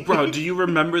Week. Bro, do you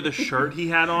remember the shirt he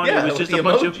had on? Yeah, it was just a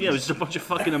bunch of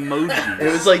fucking emojis.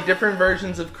 It was like different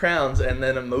versions of crowns and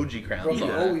then emoji crowns. Bro,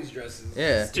 on always dresses.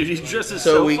 Yeah, dude, he dresses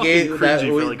so we fucking gave that. cringy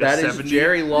for like That a is 70.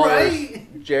 Jerry Lawler. Right?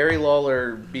 Jerry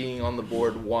Lawler being on the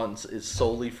board once is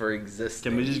solely for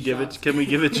existing. Can we just give it? Can we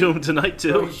give it to him tonight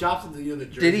Bro, too? he shops at the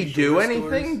Jersey Did he do Shore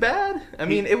anything stores. bad? I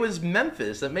mean, it was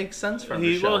Memphis. That makes sense for him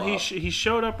to show up. He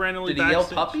showed up randomly. Did he yell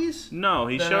backstage. puppies? No,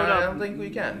 he Then showed up. I don't think we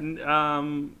can.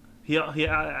 He Did he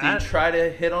try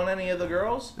to hit on any of the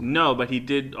girls? no, but he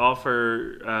did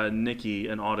offer Nikki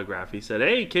an autograph. He said,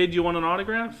 "Hey, kid, you want an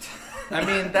autograph?" I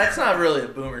mean, that's not really a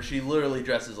boomer. She literally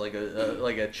dresses like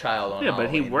a child on Yeah, but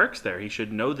he Halloween. works there. He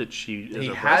should know that she is He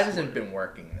a hasn't wrestler. been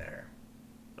working there.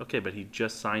 Okay, but he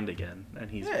just signed again, and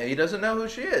he's Yeah, he doesn't know who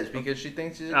she is because she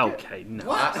thinks he's a kid. okay. No,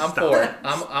 What? I'm stop. for it.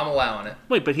 I'm allowing it.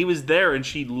 Wait, but he was there, and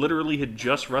she literally had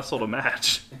just wrestled a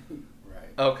match.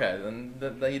 Right. Okay, then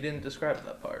you didn't describe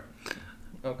that part.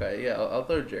 Okay, yeah, I'll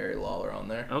throw Jerry Lawler on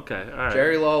there. Okay, all right.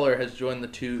 Jerry Lawler has joined the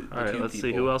two. All right, two let's people.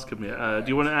 see who else could be. Do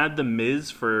you want to add the Miz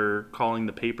for calling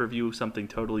the pay-per-view something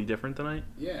totally different tonight?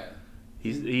 Yeah.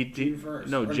 He first.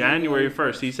 no Or January January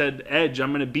 1st. He said, Edge,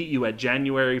 I'm gonna beat you at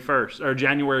January 1st or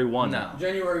January 1. No,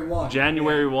 January 1.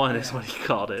 January 1 Yeah. is what he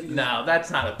called it. no,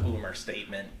 that's not a boomer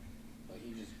statement. Like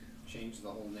he just changed the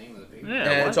whole name of the paper. Yeah,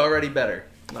 And what? it's already better.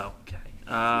 Okay.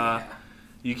 Yeah.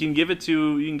 You can give it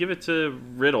to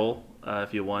Riddle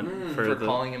if you want For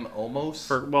calling him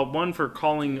almost. one for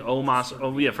calling Omos.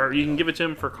 Oh yeah, you can give it to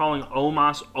him for calling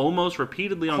Omos almost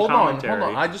repeatedly on hold commentary.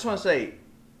 on. I just want to say,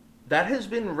 that has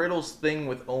been Riddle's thing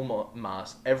with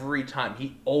Omos every time.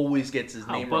 He always gets his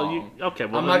name wrong. Well,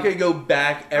 I'm not going to go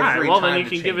back every Alright, well, time then you to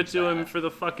can give it change to him that. for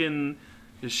the fucking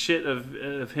the shit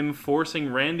of him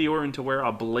forcing Randy Orton to wear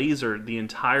a blazer the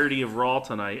entirety of Raw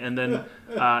tonight, and then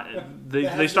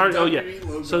they started. Oh yeah,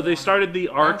 so they started the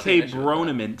RK an issue with that.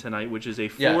 Bronament tonight, which is a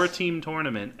Yes. 4-team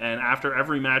tournament. And after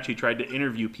every match, he tried to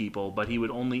interview people, but he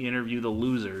would only interview the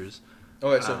losers.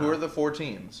 Okay, so who are the 4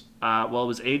 teams? Well, it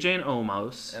was AJ and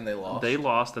Omos, And they lost? They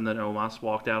lost, and then Omos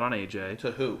walked out on AJ To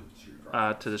who?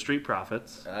 to the Street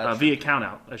Profits That's via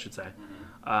countout, I should say.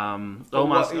 what-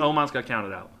 Omos got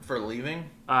counted out. For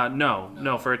leaving?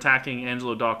 No, for attacking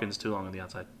Angelo Dawkins too long on the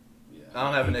outside. I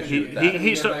don't have an issue with that.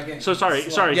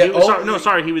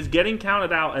 He was getting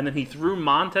counted out, and then he threw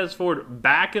Montez Ford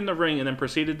back in the ring, and then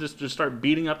proceeded to just start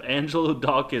beating up Angelo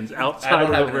Dawkins I outside don't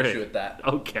of have the an ring. issue with that.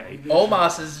 Okay.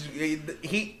 Omos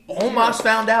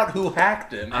found out who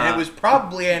hacked him, and it was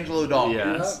probably Angelo Dawkins.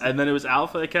 Yes, and then it was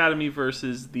Alpha Academy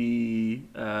versus the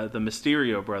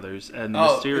Mysterio brothers, and the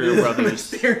Mysterio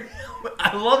brothers.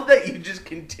 I love that you just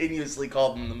continuously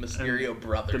call them the Mysterio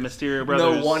brothers. The Mysterio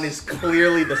brothers. No one is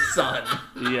clearly the son.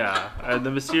 Yeah, the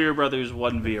Mysterio brothers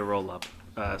won via roll up.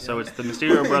 So it's the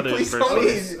Mysterio brothers Please tell me-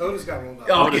 versus Otis got rolled up.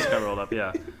 Oh, Otis got rolled up.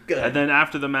 Yeah, Good. and then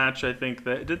after the match, I think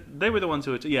they were the ones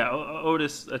who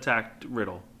Otis attacked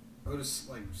Riddle, Otis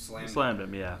like slammed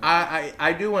him. Yeah.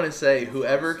 I do want to say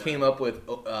whoever came up with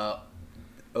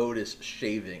Otis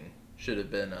shaving should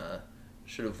have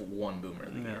won Boomer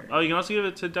of the Yeah. Year. Oh, you can also give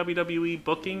it to WWE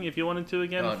booking if you wanted to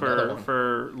again another one.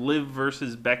 for Liv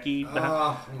versus Becky.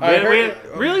 I We had heard-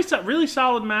 really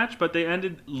solid match, but they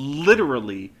ended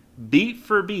literally beat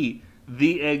for beat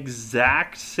the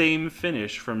exact same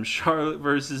finish from Charlotte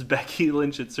versus Becky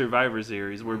Lynch at Survivor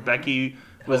Series, where Becky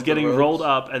was Held the getting ropes. rolled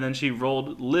up and then she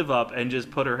rolled Liv up and just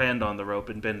put her hand on the rope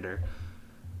and pinned her.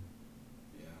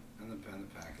 Yeah, and the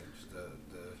package,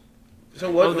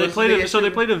 So what? They played it. So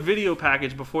they played a video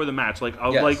package before the match, like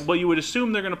what you would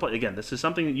assume they're going to play. Again, this is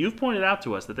something that you've pointed out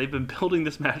to us that they've been building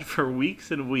this match for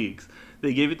weeks and weeks.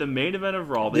 They gave it the main event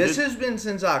of Raw. This has been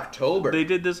since October. They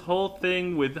did this whole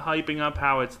thing with hyping up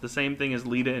how it's the same thing as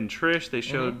Lita and Trish. They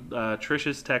showed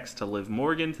Trish's text to Liv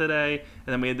Morgan today, and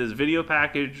then we had this video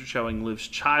package showing Liv's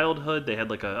childhood. They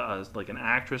had like an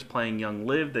actress playing young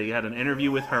Liv. They had an interview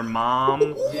with her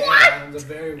mom. Yeah,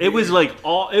 it was like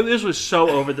this was so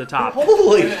over the top.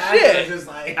 Holy shit!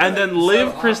 And then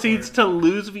Liv proceeds to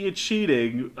lose via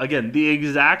cheating again, the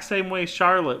exact same way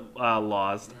Charlotte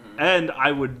lost. And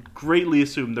I would greatly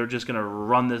assume they're just going to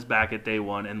run this back at day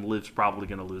one, and Liv's probably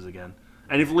going to lose again.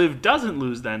 And if Liv doesn't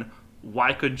lose, then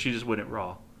why couldn't she just win it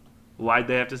Raw? Why'd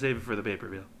they have to save it for the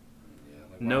pay-per-view? Yeah,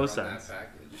 no sense.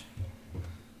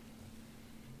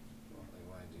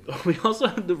 We also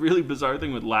had the really bizarre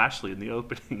thing with Lashley in the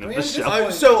opening of the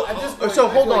show. So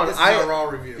hold on. This is our Raw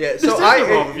review. Yeah. This is a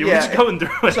Raw review. We're just going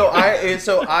through it.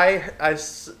 So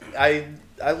I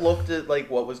looked at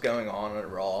like what was going on at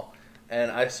Raw. And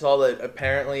I saw that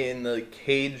apparently in the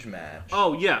cage match.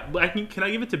 Oh yeah, can I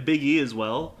give it to Big E as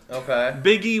well? Okay.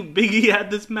 Big E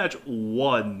had this match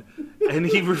won, and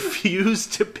he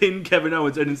refused to pin Kevin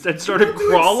Owens, and instead started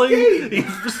crawling. He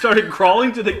started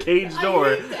crawling to the cage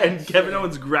door, and Kevin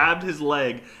Owens grabbed his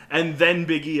leg, and then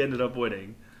Big E ended up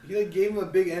winning. He gave him a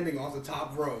big ending off the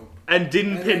top rope. And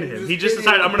didn't pin him. He just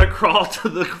decided, I'm gonna crawl to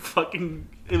the fucking.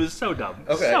 It was so dumb.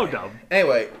 Okay. So dumb.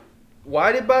 Anyway.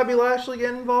 Why did Bobby Lashley get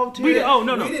involved here? We didn't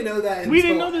know that. We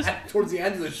didn't know this towards the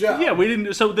end of the show. Yeah, we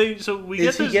didn't. So we Is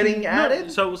get he this, getting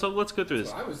added? So let's go through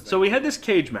this. So we had this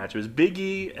cage match. It was Big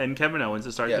E and Kevin Owens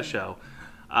to start the show.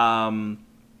 And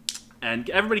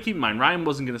everybody keep in mind, Ryan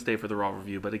wasn't going to stay for the Raw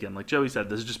review, but again, like Joey said,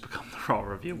 this has just become the Raw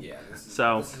review. Yeah, this is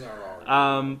our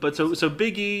Raw review. But so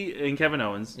Big E and Kevin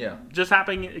Owens, just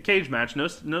having a cage match,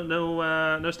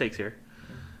 no stakes here.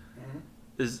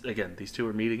 Is again, these two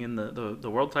are meeting in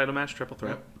the world title match, triple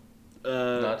threat.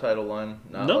 Not title one.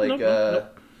 Not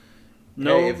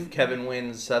no. Hey, if Kevin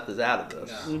wins, Seth is out of this.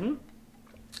 No. Mm-hmm.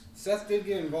 Seth did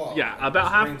get involved. Yeah,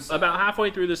 about halfway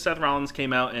through this, Seth Rollins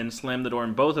came out and slammed the door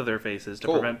in both of their faces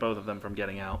to prevent both of them from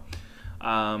getting out.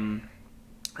 And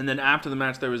then after the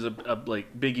match, there was a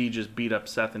Big E just beat up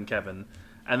Seth and Kevin,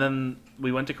 and then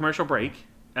we went to commercial break,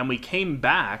 and we came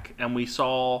back and we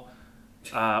saw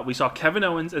Kevin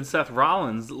Owens and Seth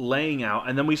Rollins laying out,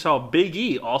 and then we saw Big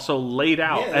E also laid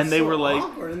out, and they were like,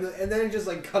 awkward. And then it just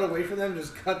like cut away from them,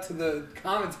 just cut to the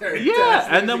commentary. Yeah,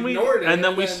 and then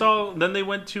then they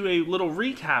went to a little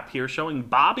recap here showing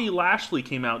Bobby Lashley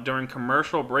came out during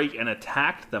commercial break and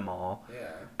attacked them all. Yeah.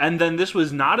 And then this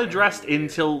was not addressed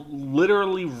until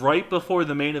literally right before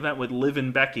the main event with Liv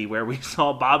and Becky, where we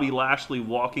saw Bobby Lashley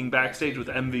walking backstage with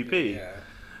MVP. Yeah.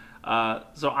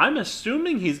 So I'm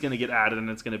assuming he's going to get added and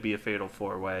it's going to be a fatal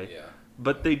 4-way. Yeah.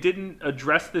 But they didn't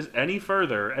address this any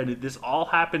further, and this all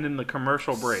happened in the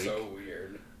commercial break. So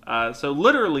weird. So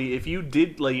literally, if you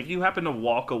happen to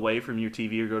walk away from your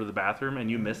TV or go to the bathroom and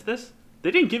you missed this,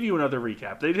 they didn't give you another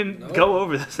recap. They didn't go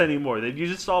over this anymore. You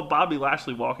just saw Bobby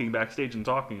Lashley walking backstage and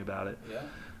talking about it.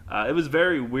 Yeah. It was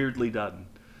very weirdly done.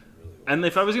 It really was. And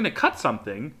if I was going to cut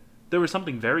something, there was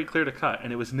something very clear to cut,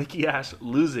 and it was Nikki Ash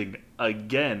losing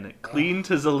again, clean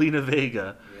to Zelina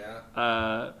Vega,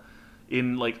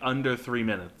 in like under 3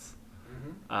 minutes.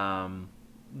 Mm-hmm.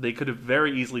 They could have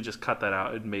very easily just cut that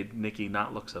out and made Nikki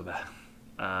not look so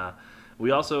bad. We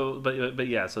also, but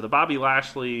yeah, so the Bobby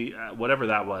Lashley, whatever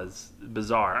that was,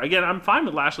 bizarre. Again, I'm fine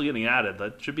with Lashley getting added.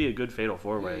 That should be a good fatal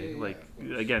 4-way.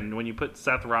 Again, when you put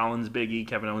Seth Rollins, Big E,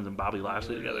 Kevin Owens, and Bobby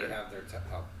Lashley together. Have their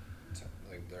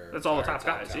that's all the top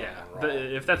guys, yeah.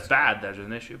 If that's bad, there's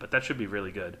an issue, but that should be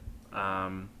really good.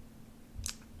 What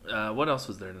else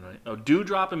was there tonight? Oh,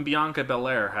 Doudrop and Bianca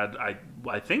Belair had, I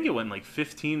think it went like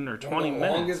 15 or 20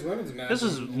 minutes. Longest women's match. This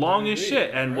is long as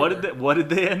shit. And what did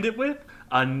they end it with?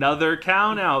 Another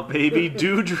count out, baby.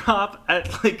 Doudrop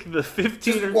at like the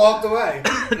 15 just walked away.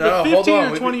 The 15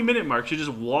 or 20 minute mark. She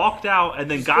just walked out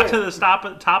and then got to the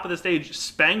top of the stage,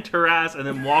 spanked her ass, and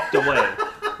then walked away.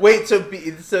 Wait, so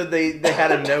they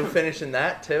had a no finish in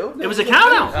that too? It was a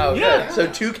count out. Oh, yeah. Good. So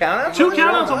 2 count outs? 2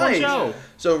 count outs on one show.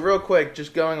 So real quick,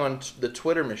 just going on the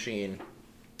Twitter machine.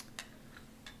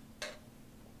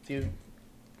 Right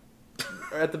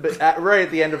at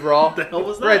the end of Raw. What the hell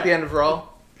was that? Right at the end of Raw.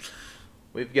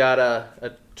 We've got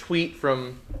a tweet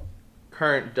from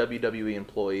current WWE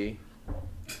employee,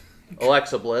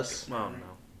 Alexa Bliss, Oh, no.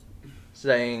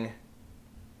 saying,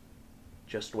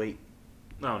 "Just wait."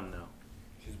 Oh, no.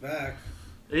 She's back.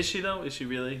 Is she though? Is she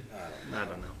really? I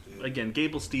don't know. Again,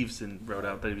 Gable Steveson wrote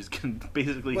out that he was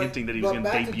basically hinting that he was going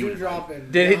to debut.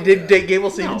 Did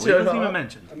Gable Steveson? No, he wasn't even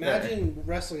mentioned. Imagine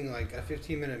wrestling like a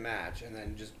 15-minute match and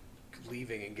then just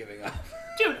leaving and giving up.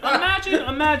 Dude,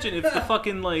 imagine if the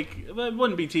fucking it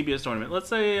wouldn't be TBS tournament. Let's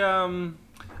say,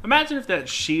 imagine if that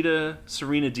Sheeta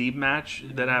Serena Deeb match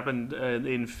that happened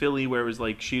in Philly, where it was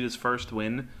like Sheeta's first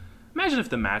win. Imagine if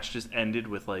the match just ended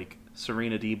with like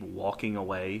Serena Deeb walking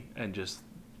away and just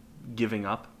giving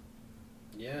up.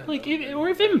 Yeah. Like,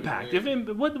 if Impact,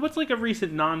 what's like a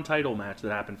recent non-title match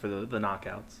that happened for the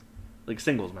knockouts, like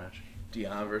singles match.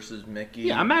 Dion versus Mickey.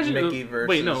 Yeah, imagine. Mickey versus.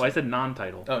 Wait, no, I said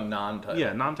non-title. Oh, non-title.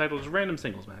 Yeah, non-title is a random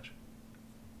singles match.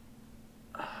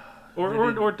 Or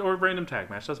random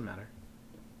tag match, doesn't matter.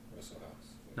 Wrestle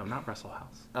House. No, not Wrestle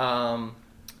House.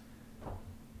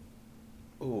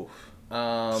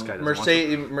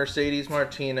 Mercedes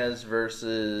Martinez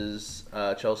versus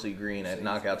Chelsea Green at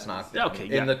Knockouts Knockdown. Okay,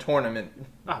 in the tournament.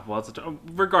 Oh, well,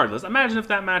 regardless, imagine if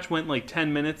that match went like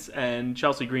 10 minutes and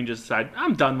Chelsea Green just decided,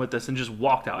 I'm done with this, and just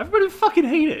walked out. Everybody would fucking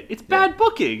hate it. It's bad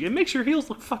booking. It makes your heels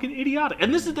look fucking idiotic.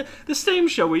 And this is the same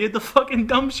show where you had the fucking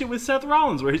dumb shit with Seth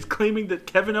Rollins, where he's claiming that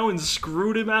Kevin Owens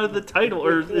screwed him out of the title,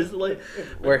 or is like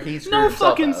where he screwed no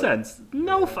himself fucking out. sense.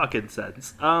 No fucking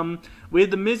sense. We had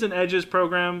the Miz and Edge's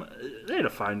program. They had a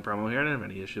fine promo here. I didn't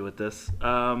have any issue with this.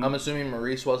 I'm assuming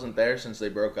Maurice wasn't there since they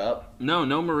broke up. No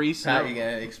Maurice. Pat, no. you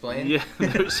gonna explain? Yeah,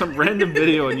 there was some random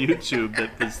video on YouTube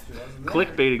that was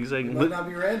clickbaiting saying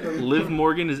Liv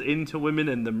Morgan is into women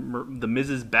and the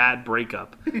Miz's bad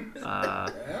breakup.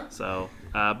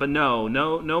 But no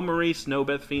Maurice, no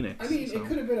Beth Phoenix. I mean, it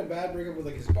could have been a bad breakup with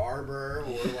like his barber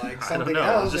or like something know.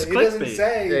 else. Just It doesn't clickbait.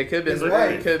 say. It could have been.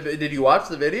 Right. Did you watch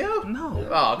the video? No.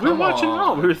 Oh, we were come watching on.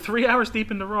 Raw. We were 3 hours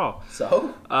deep into Raw.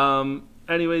 So?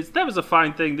 Anyways, that was a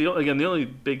fine thing. The only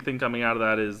big thing coming out of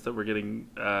that is that we're getting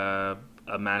a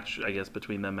match, I guess,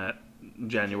 between them at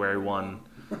January 1.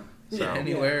 So.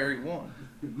 January 1.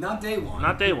 Not day one.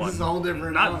 Not day one. This is a whole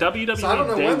different. Not WWE So I don't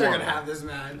know day when they're one. gonna have this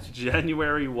match.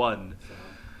 January 1.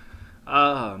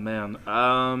 Oh, man.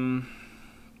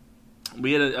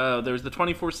 We had there was the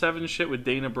 24/7 shit with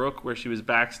Dana Brooke where she was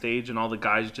backstage and all the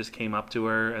guys just came up to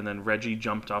her, and then Reggie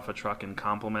jumped off a truck and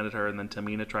complimented her, and then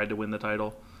Tamina tried to win the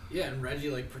title. Yeah, and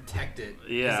Reggie protected.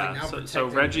 Yeah, so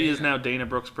Reggie is now Dana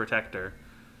Brooke's protector.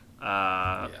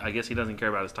 I guess he doesn't care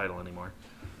about his title anymore.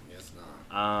 Yes, not.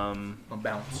 I'll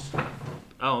bounce.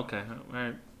 Oh, okay. All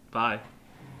right. Bye. Bye.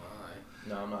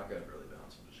 No, I'm not gonna really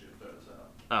bounce with the shoe. Throw this out.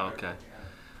 Oh, okay.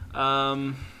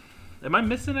 Am I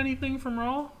missing anything from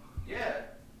Raw? Yeah.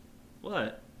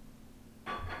 What?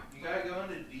 You gotta go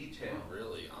into detail.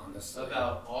 Really, honestly.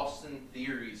 About Austin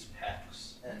Theory's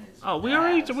pecs and his. Oh, we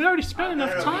already spent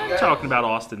enough time talking about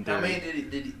Austin How Theory.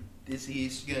 many is he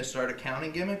gonna start a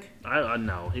counting gimmick? No,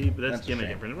 that's a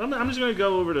gimmick. shame. I'm just gonna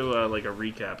go over to like a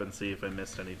recap and see if I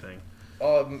missed anything.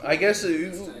 I guess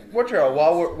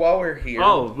while we're here.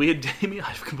 Oh, we had Damian.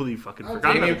 I completely fucking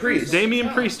forgot. Damian about Priest. Damian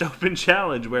Priest open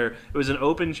challenge where it was an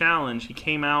open challenge. He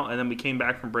came out and then we came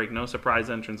back from break. No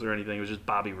surprise entrance or anything. It was just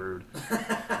Bobby Roode.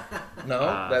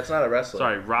 No, that's not a wrestler.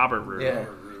 Sorry, Robert Roode. Yeah.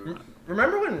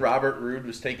 Remember when Robert Roode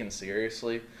was taken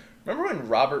seriously? Remember when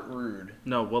Robert Roode?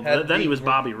 No, well then he was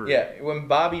Bobby Roode. Yeah, when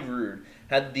Bobby Roode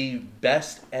had the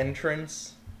best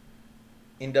entrance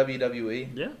in WWE.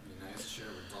 Yeah. Nice share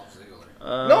with Dolph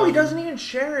Ziggler. No, he doesn't even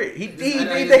share it.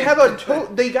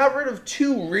 They got rid of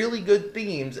 2 really good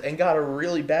themes and got a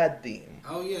really bad theme.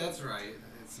 Oh yeah, that's right.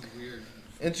 It's weird.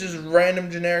 It's just random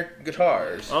generic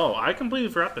guitars. Oh, I completely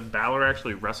forgot that Balor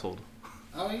actually wrestled.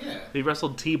 Oh yeah. He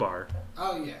wrestled T-Bar.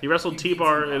 Oh yeah. He wrestled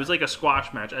T-Bar. It was like a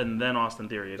squash match, and then Austin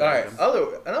Theory. All right.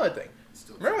 Another thing.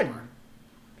 Still Remember when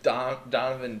T-Bar.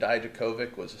 Donovan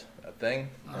Dijakovic was a thing,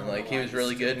 and like he was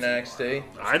really good in NXT.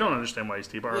 I don't understand why he's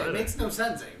T-Bar. Yeah, it either. makes no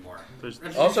sense anymore. Also,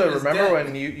 Retribution is remember dead.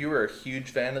 when you were a huge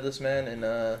fan of this man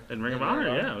In Ring of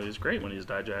Honor, yeah, he was great when he was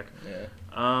Dijak. Yeah.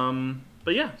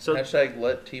 But yeah, so Hashtag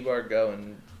let T-Bar go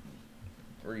and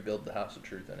rebuild the House of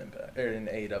Truth and Impact in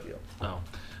AEW.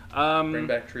 Bring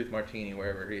back Truth Martini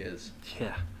wherever he is.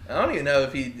 Yeah, I don't even know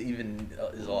if he even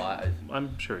is alive.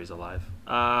 I'm sure he's alive.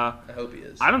 I hope he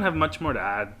is. I don't have much more to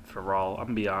add for Raw. I'm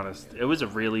gonna be honest. It was a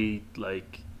really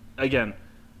again,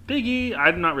 Big E.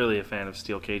 I'm not really a fan of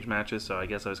steel cage matches, so I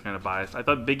guess I was kind of biased. I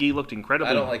thought Big E looked incredibly.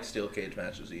 I don't like steel cage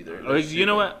matches either. You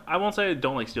know what? I won't say I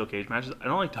don't like steel cage matches. I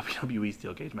don't like WWE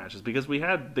steel cage matches because we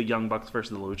had the Young Bucks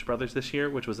versus the Lucha Brothers this year,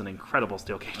 which was an incredible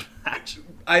steel cage match.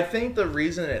 I think the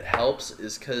reason it helps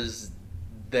is because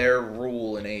their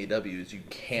rule in AEW is you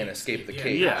can't escape the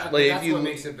cage. Yeah. Like, That's what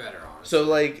makes it better, honestly. So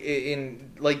like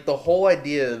in like the whole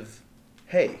idea of,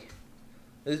 hey,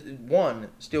 One,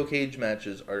 steel cage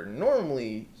matches are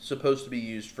normally supposed to be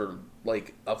used for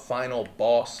like a final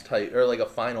boss type or like a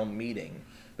final meeting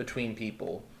between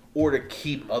people or to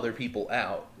keep other people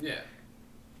out. Yeah.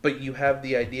 But you have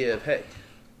the idea of, hey,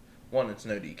 one, it's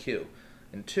no DQ,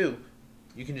 and two,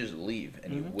 you can just leave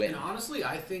and you win. And honestly,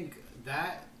 I think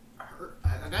that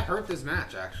hurt this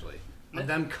match, actually. Of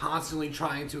them constantly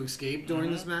trying to escape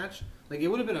during this match. Like, it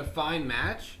would have been a fine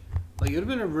match. Like, it would have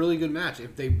been a really good match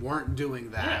if they weren't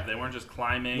doing that. Yeah, if they weren't just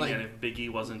climbing, like, and if Biggie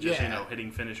wasn't just,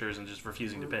 hitting finishers and just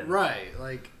refusing to pin. Right.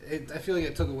 Like, I feel like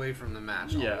it took away from the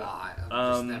match a lot.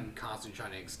 Of just them constantly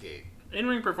trying to escape.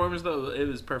 In-ring performance, though, it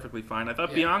was perfectly fine. I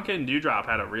thought Bianca and Doudrop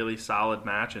had a really solid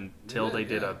match until they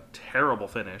did a terrible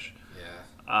finish.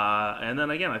 Yeah. And then,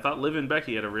 again, I thought Liv and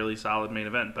Becky had a really solid main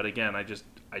event. But, again, I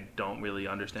don't really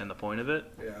understand the point of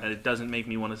it. Yeah. And it doesn't make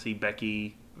me want to see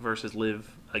Becky versus Liv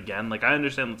again. Like, I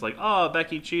understand it's like, oh,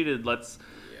 Becky cheated. Let's,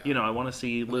 I want to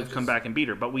see Liv come back and beat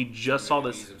her. But we just saw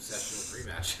this. Obsession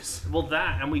with rematches. Well,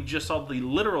 that, and we just saw the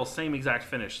literal same exact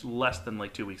finish less than,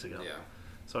 2 weeks ago. Yeah.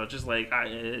 So it's just like,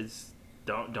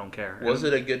 don't care. Was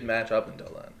it a good match up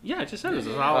until then? Yeah, I just said it was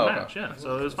a solid match. Yeah,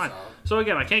 so it was fine. Solid. So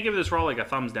again, I can't give this Raw a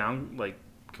thumbs down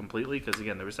completely because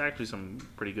again there was actually some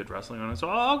pretty good wrestling on it. So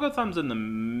I'll go thumbs in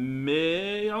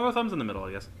the I'll go thumbs in the middle,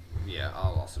 I guess. Yeah,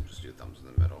 I'll also just do thumbs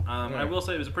in the middle. I will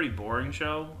say it was a pretty boring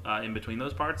show in between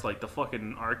those parts. Like the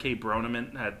fucking arcade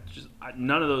Bronament had just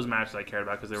none of those matches I cared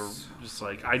about because they were just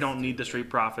like I don't need the Street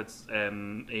Profits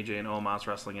and AJ and Omos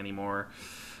wrestling anymore.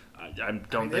 They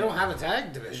don't have a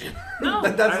tag division. No,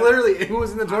 that's literally who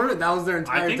was in the tournament. That was their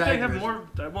entire. I think tag they have division.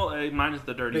 more. Well, minus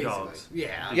the Dirty Basically. Dogs.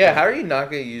 Yeah. Yeah, how are you not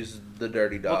going to use the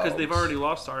Dirty Dogs? Well, because they've already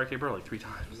lost to RK Bro 3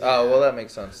 times. Oh, well, that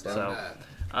makes sense. So,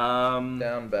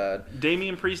 down bad.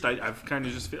 Damian Priest, I've kind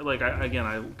of just feel like I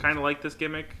kind of like this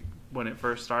gimmick when it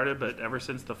first started, but ever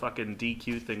since the fucking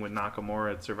DQ thing with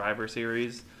Nakamura at Survivor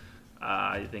Series,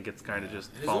 I think it's kind of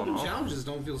just fallen off. His open challenges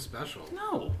don't feel special.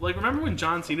 No, remember when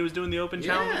John Cena was doing the open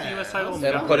challenge with the U.S. title?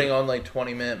 And putting on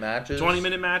 20-minute matches.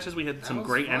 20-minute matches. We had some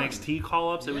great fun. NXT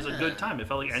call-ups. It was a good time. It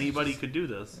felt like anybody could do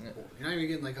this. You're not even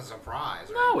getting a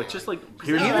surprise. No, it's just here's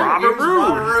here's Robert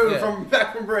Roode from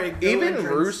back from break. Even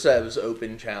Rusev's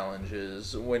open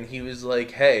challenges when he was like,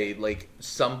 "Hey,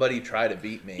 somebody try to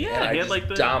beat me," yeah, and I he just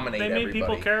had dominate They made everybody.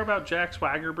 people care about Jack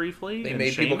Swagger briefly. They and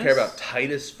made people Sheamus. care about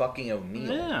Titus fucking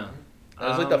O'Neil. Yeah.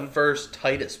 That was the first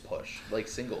Titus push,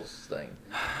 singles thing.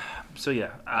 So yeah,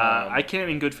 I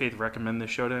can't in good faith recommend this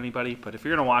show to anybody. But if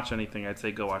you're gonna watch anything, I'd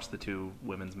say go watch the 2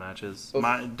 women's matches.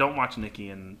 Don't watch Nikki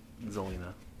and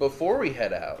Zelina. Before we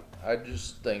head out, I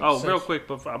just think. Oh, real quick,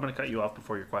 I'm gonna cut you off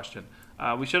before your question.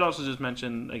 We should also just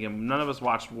mention again, none of us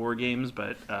watched War Games,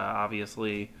 but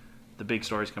obviously. The big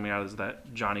stories coming out is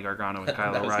that Johnny Gargano and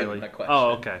Kyle O'Reilly.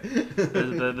 Oh, okay.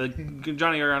 the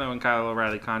Johnny Gargano and Kyle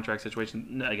O'Reilly contract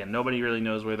situation. Again, nobody really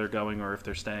knows where they're going or if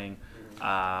they're staying.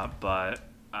 But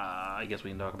I guess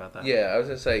we can talk about that. Yeah, I was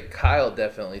gonna say Kyle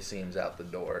definitely seems out the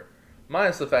door.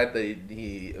 Minus the fact that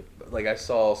he I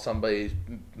saw somebody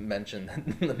mention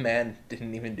that the man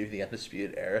didn't even do the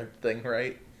Undisputed Era thing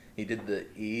right. He did the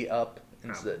E up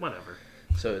instead. Whatever.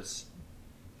 So it's.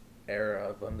 Era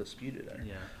of Undisputed Era.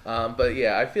 Yeah. But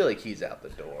yeah, I feel like he's out the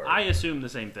door. I assume the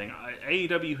same thing.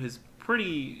 AEW is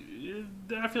pretty.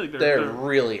 I feel like they're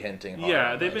really hinting. Hard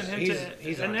yeah, they've been hinting.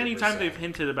 And 100%. anytime they've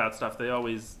hinted about stuff, they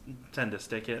always tend to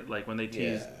stick it. Like when they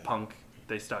teased Punk,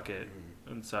 they stuck it.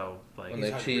 And so, when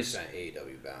they teased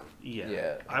AEW bound.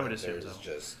 Yeah, I would assume so.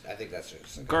 I think that's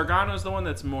just Gargano's the one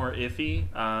that's more iffy.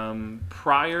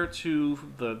 Prior to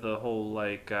the whole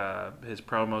his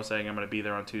promo saying I'm going to be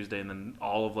there on Tuesday, and then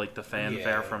all of the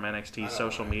fanfare from NXT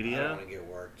social media. I don't want to get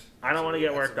worked. I don't want to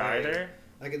get worked either.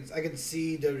 I could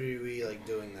see WWE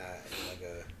doing that in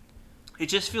a. It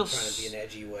just feels trying to be an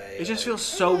edgy way. It just feels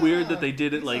so weird that they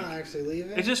did it not actually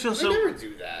leaving. It just feels they so. Never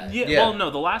do that. Yeah. Well, no.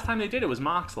 The last time they did it was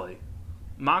Moxley.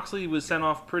 Moxley was sent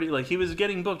off pretty, he was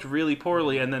getting booked really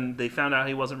poorly, and then they found out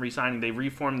he wasn't re-signing. They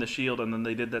reformed the Shield, and then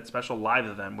they did that special live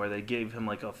event where they gave him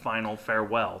a final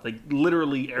farewell. They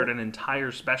literally aired an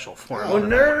entire special for him. Oh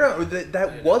no!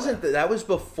 That wasn't that was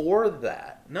before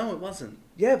that. No, it wasn't.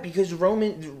 Yeah, because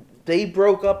they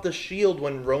broke up the Shield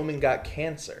when Roman got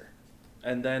cancer.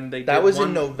 And then they that did was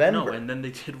in November. No, and then they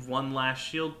did one last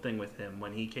Shield thing with him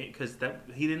when he came, because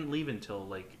he didn't leave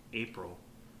until April.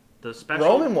 The special,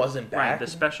 Roman wasn't back. Right, the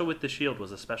special with the Shield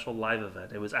was a special live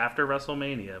event. It was after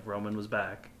WrestleMania. Roman was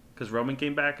back. Because Roman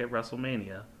came back at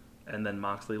WrestleMania, and then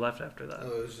Moxley left after that.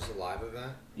 Oh, it was just a live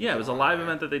event? Yeah, it was a live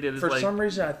event that they did. For some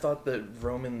reason, I thought that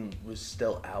Roman was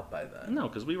still out by then. No,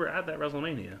 because we were at that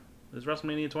WrestleMania. It was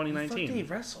WrestleMania 2019. Who the fuck did he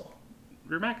wrestle?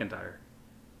 Drew McIntyre.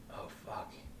 Oh,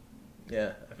 fuck.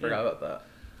 Yeah, I forgot about that.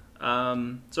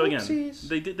 So again, Oopsies.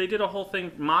 they did a whole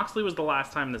thing. Moxley was the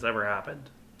last time this ever happened.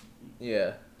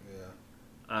 Yeah.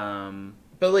 Yeah.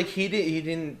 But like he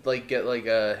didn't like get like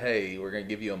a hey, we're gonna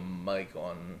give you a mic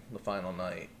on the final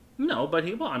night. No, but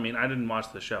I mean, I didn't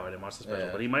watch the show. I didn't watch the special,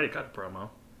 Yeah. but he might have cut a promo.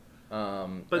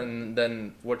 But And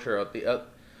then what you're up the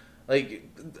like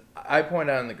I point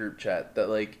out in the group chat that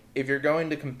like if you're going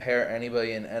to compare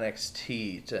anybody in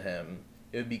NXT to him,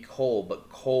 it would be Cole, but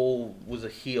Cole was a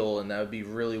heel, and that would be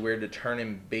really weird to turn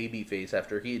him babyface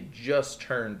after he had just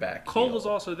turned back. Cole heel. was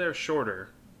also there shorter.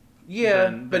 Yeah,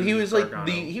 than but he was Gargano.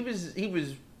 like he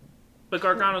was. But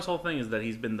Gargano's whole thing is that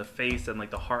he's been the face and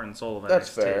like the heart and soul of NXT. That's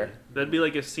fair. That'd be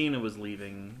like if Cena was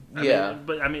leaving. Yeah.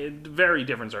 I mean, very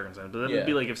different circumstances. But that'd Yeah.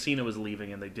 be like if Cena was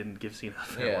leaving and they didn't give Cena a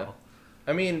farewell.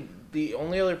 I mean, the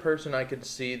only other person I could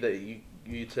see that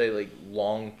you'd say like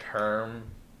long term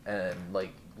and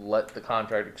like let the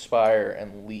contract expire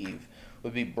and leave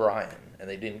would be Bryan, and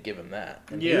they didn't give him that.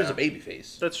 And he was a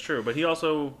babyface. That's true, but he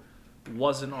also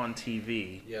wasn't on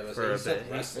TV Yeah, for a bit.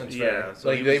 wrestling. Yeah, so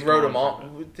like he they was wrote gone him off. for a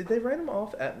bit. Did they write him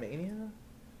off at Mania?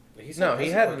 He No, he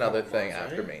had for a another couple thing months,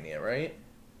 after right? Mania, right?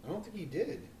 I don't think he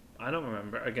did. I don't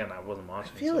remember. Again, I wasn't I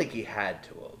watching. feel so- like he had to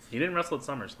have. he didn't wrestle at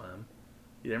SummerSlam.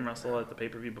 He didn't wrestle at the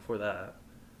pay-per-view before that.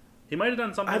 He might have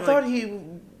done something. I thought he.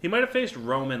 He might have faced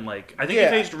Roman. Like I think Yeah.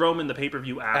 he faced Roman the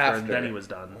pay-per-view after, and then he was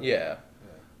done. Yeah.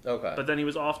 Okay. But then he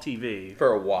was off TV.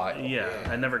 For a while. Yeah,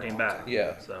 Yeah, and never for a came long back. time.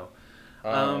 Yeah. So,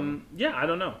 Um, I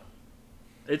don't know.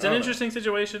 It's I an don't interesting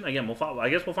situation. Again, I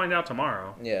guess we'll find out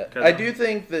tomorrow. Yeah, 'Cause, I do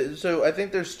think that. So I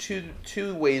think there's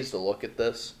two ways to look at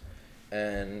this,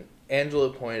 and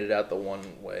Angela pointed out the one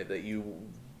way that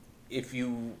if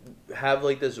you have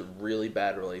like this really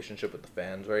bad relationship with the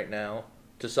fans right now,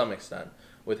 to some extent,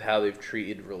 with how they've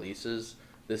treated releases,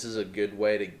 this is a good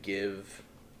way to give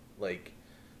like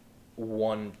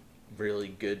one really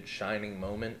good shining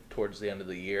moment towards the end of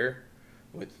the year,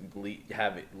 with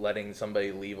letting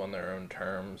somebody leave on their own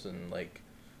terms and like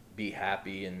be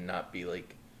happy and not be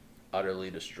like utterly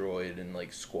destroyed and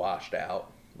like squashed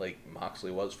out like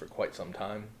Moxley was for quite some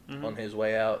time on his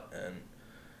way out. And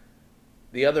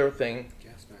the other thing,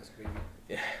 Gas mask,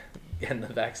 baby. and the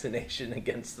vaccination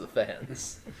against the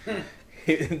fans.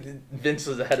 Vince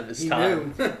was ahead of his He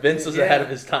time. knew. Vince was Yeah. ahead of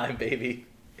his time, baby.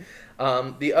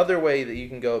 The other way that you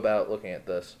can go about looking at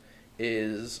this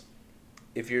is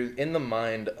if you're in the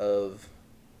mind of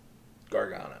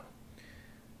Gargano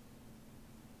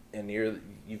and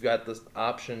you've got this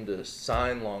option to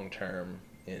sign long term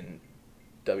in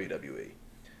WWE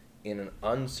in an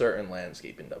uncertain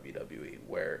landscape in WWE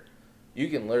where you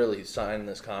can literally sign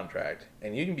this contract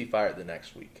and you can be fired the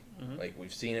next week. Like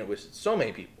we've seen it with so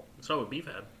many people. So with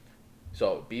BFAB. We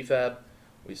saw it with BFAB.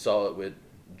 We saw it with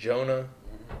Jonah,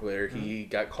 where he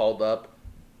got called up,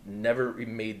 never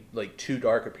made like 2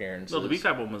 dark appearances. No, the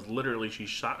BFAB one was literally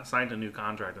signed a new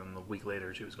contract and a week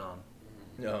later she was gone.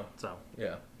 No. So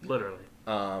Yeah. literally.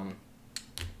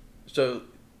 So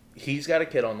he's got a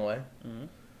kid on the way. Mm-hmm.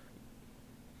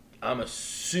 I'm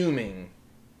assuming,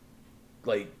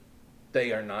 like,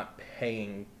 they are not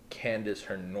paying Candace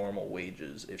her normal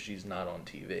wages if she's not on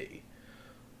TV.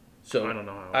 So I don't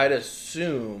know how. I'd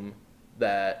assume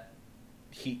that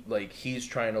he's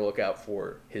trying to look out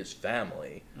for his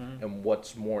family and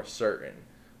what's more certain.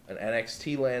 An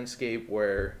NXT landscape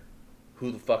where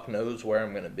who the fuck knows where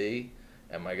I'm going to be?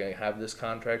 Am I going to have this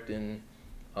contract in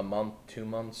a month, 2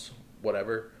 months,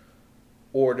 whatever?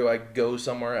 Or do I go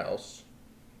somewhere else?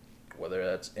 Whether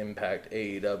that's Impact,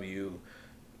 AEW,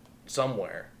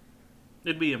 somewhere.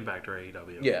 It'd be Impact or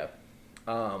AEW. Yeah.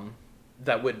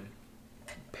 That would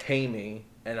pay me,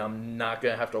 and I'm not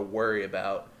going to have to worry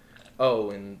about,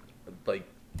 in like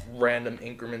random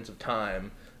increments of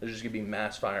time, there's just going to be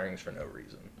mass firings for no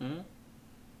reason. Mm-hmm.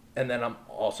 And then I'm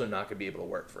also not going to be able to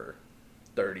work for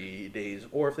 30 days,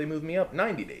 or if they move me up,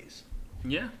 90 days.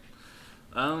 Yeah.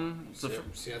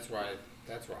 See, that's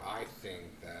where I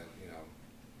think that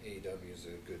AEW is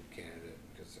a good candidate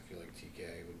because I feel like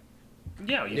TK would.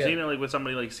 Yeah, you've seen it like with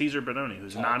somebody like Caesar Bononi,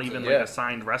 who's not even like a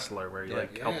signed wrestler, where you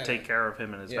help take care of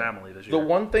him and his family this year. The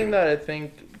one thing that I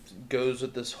think goes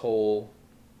with this whole,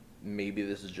 maybe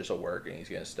this is just a work and he's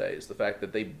going to stay, is the fact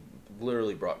that they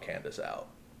literally brought Candace out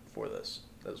for this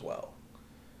as well.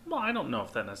 Well, I don't know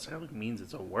if that necessarily means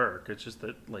it's a work. It's just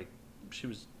that like she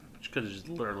could have just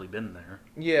literally been there.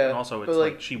 Yeah. And also, it's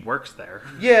like she works there.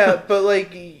 Yeah, but like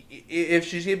if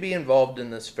she's gonna be involved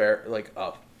in this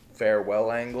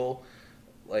farewell angle,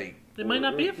 like it might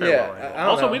not be a farewell angle.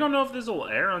 Also, know. we don't know if this will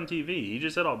air on TV. He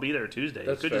just said I'll be there Tuesday.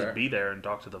 That's he could fair. just be there and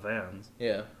talk to the fans.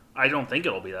 Yeah. I don't think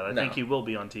it'll be that. I No. think he will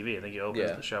be on TV. I think he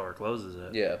opens the show or closes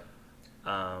it. Yeah.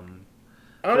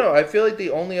 I don't know. I feel like the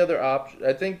only other option...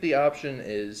 I think the option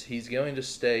is he's going to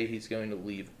stay, he's going to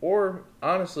leave. Or,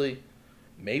 honestly,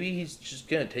 maybe he's just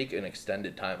going to take an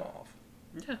extended time off.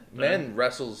 Yeah. Man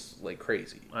wrestles like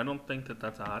crazy. I don't think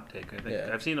that's a hot take. I think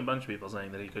I've seen a bunch of people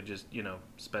saying that he could just,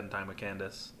 spend time with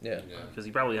Candace. Yeah. Because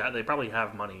they probably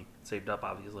have money saved up,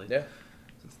 obviously. Yeah.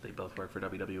 Since they both work for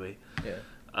WWE. Yeah.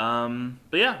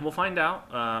 But yeah, we'll find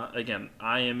out. Again,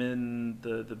 I am in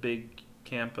the big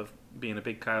camp of being a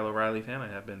big Kyle O'Reilly fan. I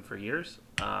have been for years.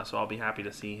 So I'll be happy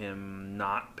to see him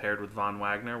not paired with Von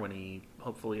Wagner when he,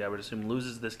 hopefully, I would assume,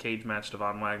 loses this cage match to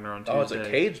Von Wagner on Tuesday. Oh, it's a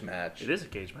cage match. It is a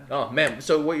cage match. Oh, man.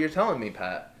 So what you're telling me,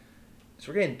 Pat, is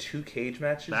we're getting 2 cage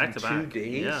matches back in to 2 back.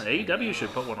 days? Yeah, AEW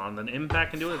should put one on. Then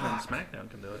Impact can do it, and then SmackDown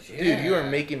can do it. Dude, you are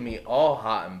making me all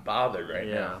hot and bothered right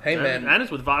now. Hey, man. And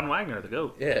it's with Von Wagner, the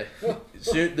GOAT. Yeah.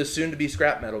 The soon-to-be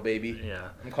scrap metal, baby. Yeah.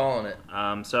 I'm calling it.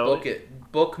 So Book it.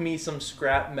 Book me some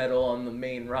scrap metal on the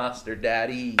main roster,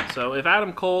 daddy. So if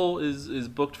Adam Cole is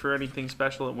booked for anything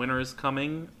special at Winter is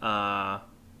Coming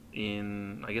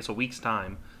in, I guess, a week's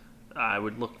time, I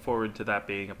would look forward to that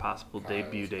being a possible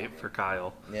debut date for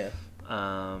Kyle. Yeah.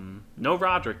 No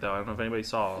Roderick, though. I don't know if anybody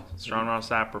saw. Strong Ross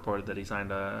Sapp reported that he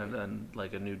signed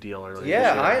a new deal earlier this year.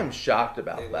 I am shocked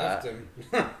about They that. left him.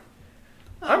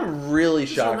 I'm really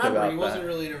shocked remember, about he that. wasn't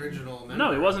really an original member.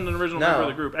 No, he wasn't an original No. member of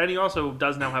the group. And he also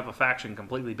does now have a faction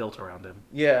completely built around him.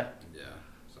 Yeah. Yeah.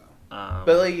 So.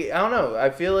 But, like, I don't know.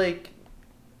 I feel like...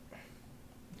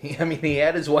 he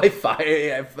had his wife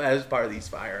fired as part of these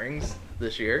firings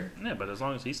this year. Yeah, but as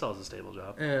long as he still has a stable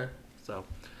job. Yeah. So...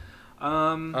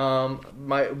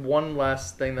 my one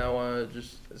last thing that I want to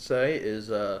just say is,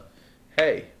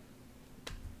 hey,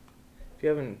 if you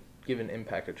haven't given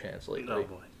Impact a chance lately, Oh,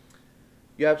 boy.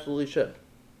 you absolutely should.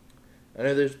 I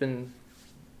know there's been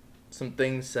some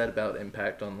things said about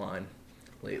Impact online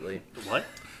lately. What?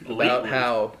 About Lately?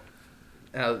 how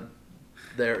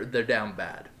they're down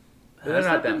bad. But Has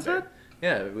they're not that down been said? bad.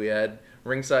 Yeah, we had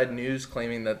Ringside News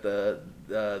claiming that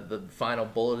the final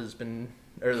bullet has been,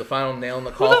 or the final nail in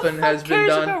the coffin has been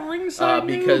done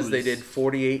because they did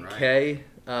 48K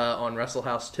on Wrestle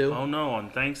House 2. Oh no! On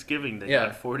Thanksgiving they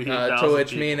got 48,000 to which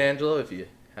people. me and Angelo, if you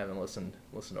haven't listened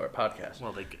to our podcast,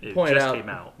 Well, it pointed just out, came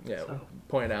out. Yeah, so.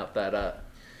 point out that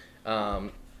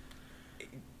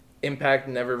Impact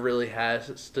never really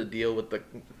has to deal with the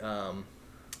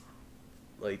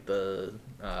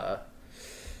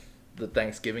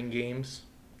Thanksgiving games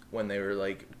when they were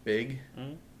like big.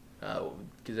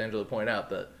 Because Angela pointed out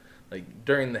that like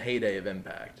during the heyday of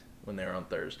Impact, when they were on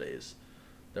Thursdays,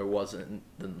 there wasn't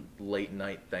the late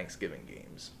night Thanksgiving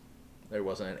games. There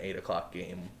wasn't an 8:00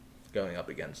 game going up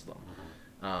against them.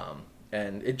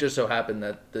 And it just so happened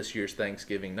that this year's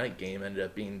Thanksgiving night game ended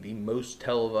up being the most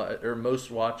televised or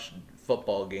most watched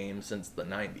football game since the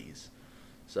 90s.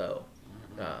 So,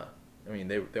 I mean,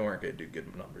 they weren't going to do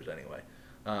good numbers anyway.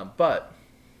 But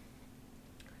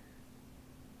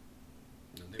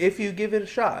if you give it a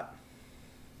shot,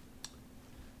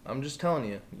 I'm just telling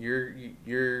you,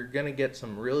 you're gonna get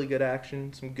some really good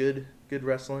action, some good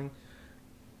wrestling.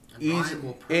 And Brian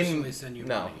will personally send you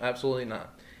money. No, absolutely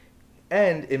not.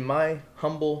 And in my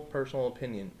humble personal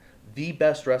opinion, the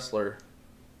best wrestler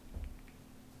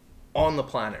on the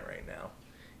planet right now,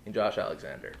 in Josh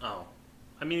Alexander. Oh,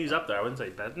 I mean he's up there. I wouldn't say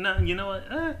best. No, you know what?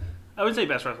 I wouldn't say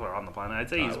best wrestler on the planet. I'd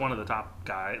say he's one of the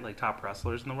top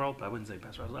wrestlers in the world. But I wouldn't say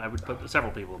best wrestler. I would put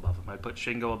several people above him. I'd put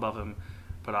Shingo above him.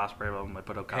 Put Ospreay above him. I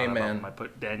put Okada above him. I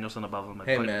put Danielson above him. I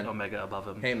put Omega above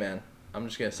him. Hey man, I'm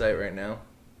just gonna say it right now.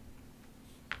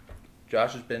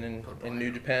 Josh has been in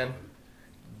New Japan.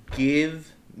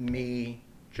 Give me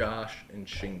Josh and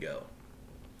Shingo.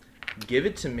 Give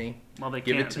it to me. Well, they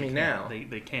give can't. it to me They now. can't.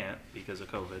 They can't because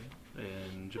of COVID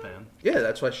in Japan. Yeah,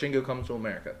 that's why Shingo comes to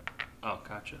America. Oh,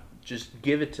 gotcha. Just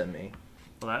give it to me.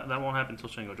 Well, that won't happen until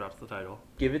Shingo drops the title.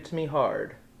 Give it to me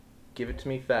hard. Give it to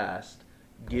me fast.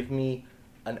 Give me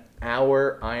an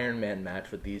hour Iron Man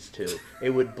match with these two. It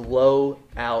would blow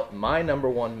out my number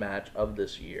one match of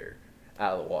this year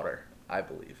out of the water, I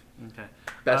believe. Okay.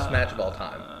 Best match of all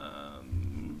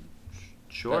time.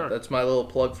 Sure. That's my little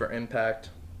plug for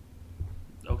Impact.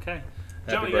 Okay.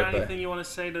 Happy Joey, you got birthday. anything you want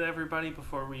to say to everybody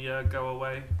before we go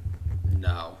away?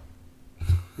 No.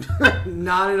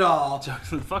 Not at all.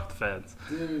 Fuck the fans.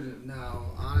 Dude, no.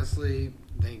 Honestly,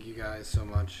 thank you guys so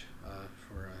much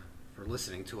for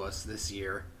listening to us this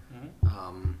year.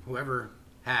 Mm-hmm. Whoever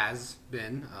has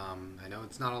been, I know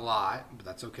it's not a lot, but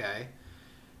that's okay.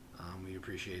 We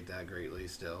appreciate that greatly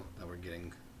still, that we're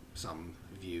getting some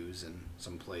views and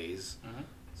some plays. Mm-hmm.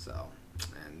 So,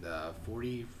 and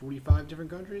 45 different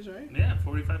countries, right? Yeah,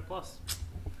 45 plus.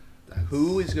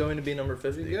 Who is going to be number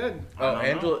 50? Pretty good. Oh,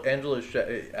 I don't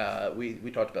Angela.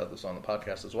 We talked about this on the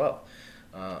podcast as well.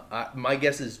 My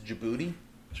guess is Djibouti,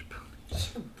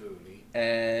 Booty.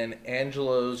 and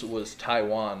Angelo's was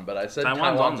Taiwan, but I said Taiwan's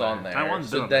Taiwan's on on there. there.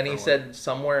 Taiwan's been So on then there he for a said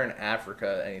somewhere in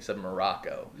Africa, and he said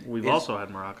Morocco. We've Is- also had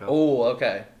Morocco. Oh,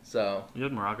 okay. So We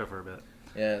had Morocco for a bit.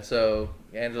 yeah, so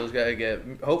Angelo's got to get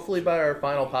hopefully by our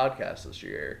final podcast this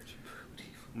year.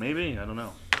 Maybe, I don't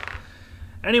know.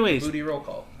 Anyways, Booty roll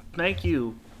call. thank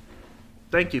you.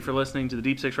 Thank you for listening to the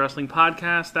Deep Six Wrestling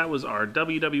Podcast. That was our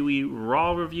WWE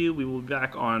Raw review. We will be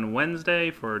back on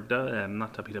Wednesday for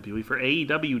not WWE, for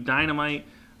AEW Dynamite.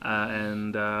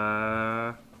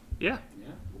 Yeah. Yeah.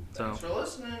 So Thanks for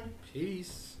listening.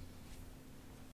 Peace.